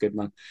back. That's good,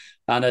 man.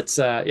 And it's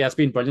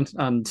been brilliant.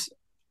 And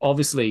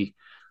obviously,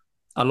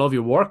 I love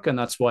your work, and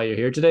that's why you're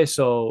here today.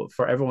 So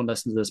for everyone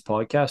listening to this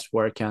podcast,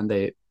 where can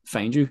they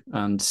find you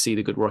and see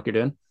the good work you're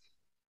doing?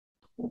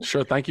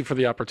 Sure. Thank you for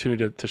the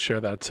opportunity to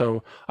share that.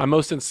 So I'm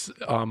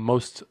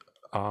most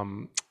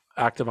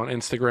active on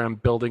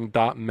Instagram,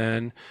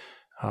 building.men.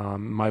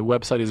 My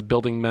website is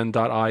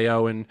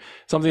buildingmen.io, and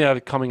something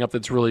that coming up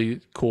that's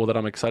really cool that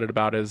I'm excited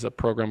about is a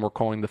program we're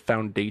calling the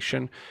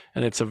Foundation,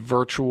 and it's a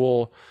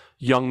virtual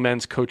young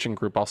men's coaching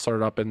group. I'll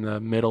start it up in the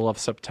middle of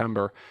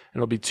September. And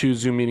it'll be 2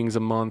 Zoom meetings a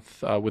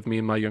month with me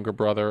and my younger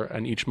brother.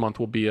 And each month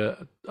will be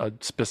a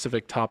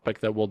specific topic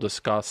that we'll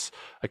discuss: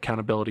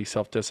 accountability,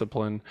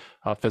 self-discipline,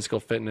 physical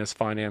fitness,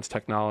 finance,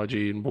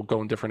 technology, and we'll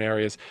go in different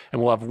areas.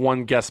 And we'll have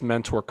one guest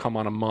mentor come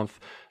on a month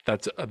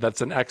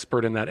that's an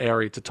expert in that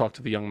area to talk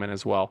to the young men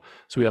as well.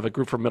 So we have a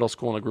group for middle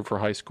school and a group for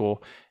high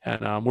school,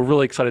 and we're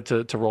really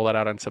excited to roll that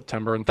out in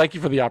September. And thank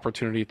you for the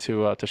opportunity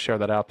to share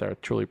that out there.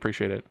 Truly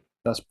appreciate it.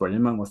 That's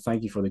brilliant, man. Well,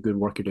 thank you for the good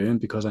work you're doing,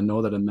 because I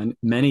know that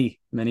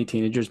many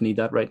teenagers need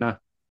that right now.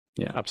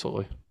 Yeah,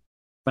 absolutely.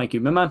 Thank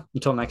you, my man.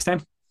 Until next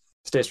time,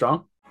 stay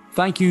strong.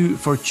 Thank you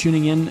for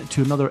tuning in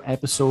to another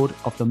episode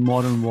of the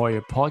Modern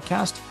Warrior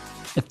podcast.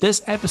 If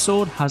this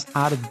episode has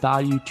added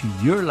value to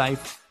your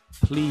life,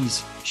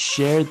 please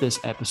share this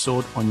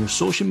episode on your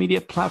social media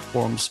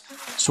platforms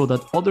so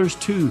that others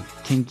too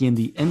can gain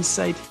the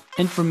insight,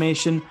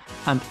 information,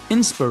 and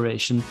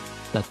inspiration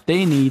that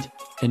they need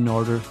in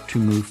order to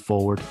move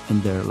forward in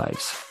their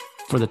lives.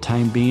 For the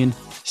time being,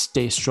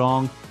 stay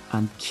strong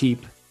and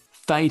keep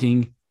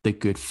fighting the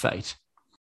good fight.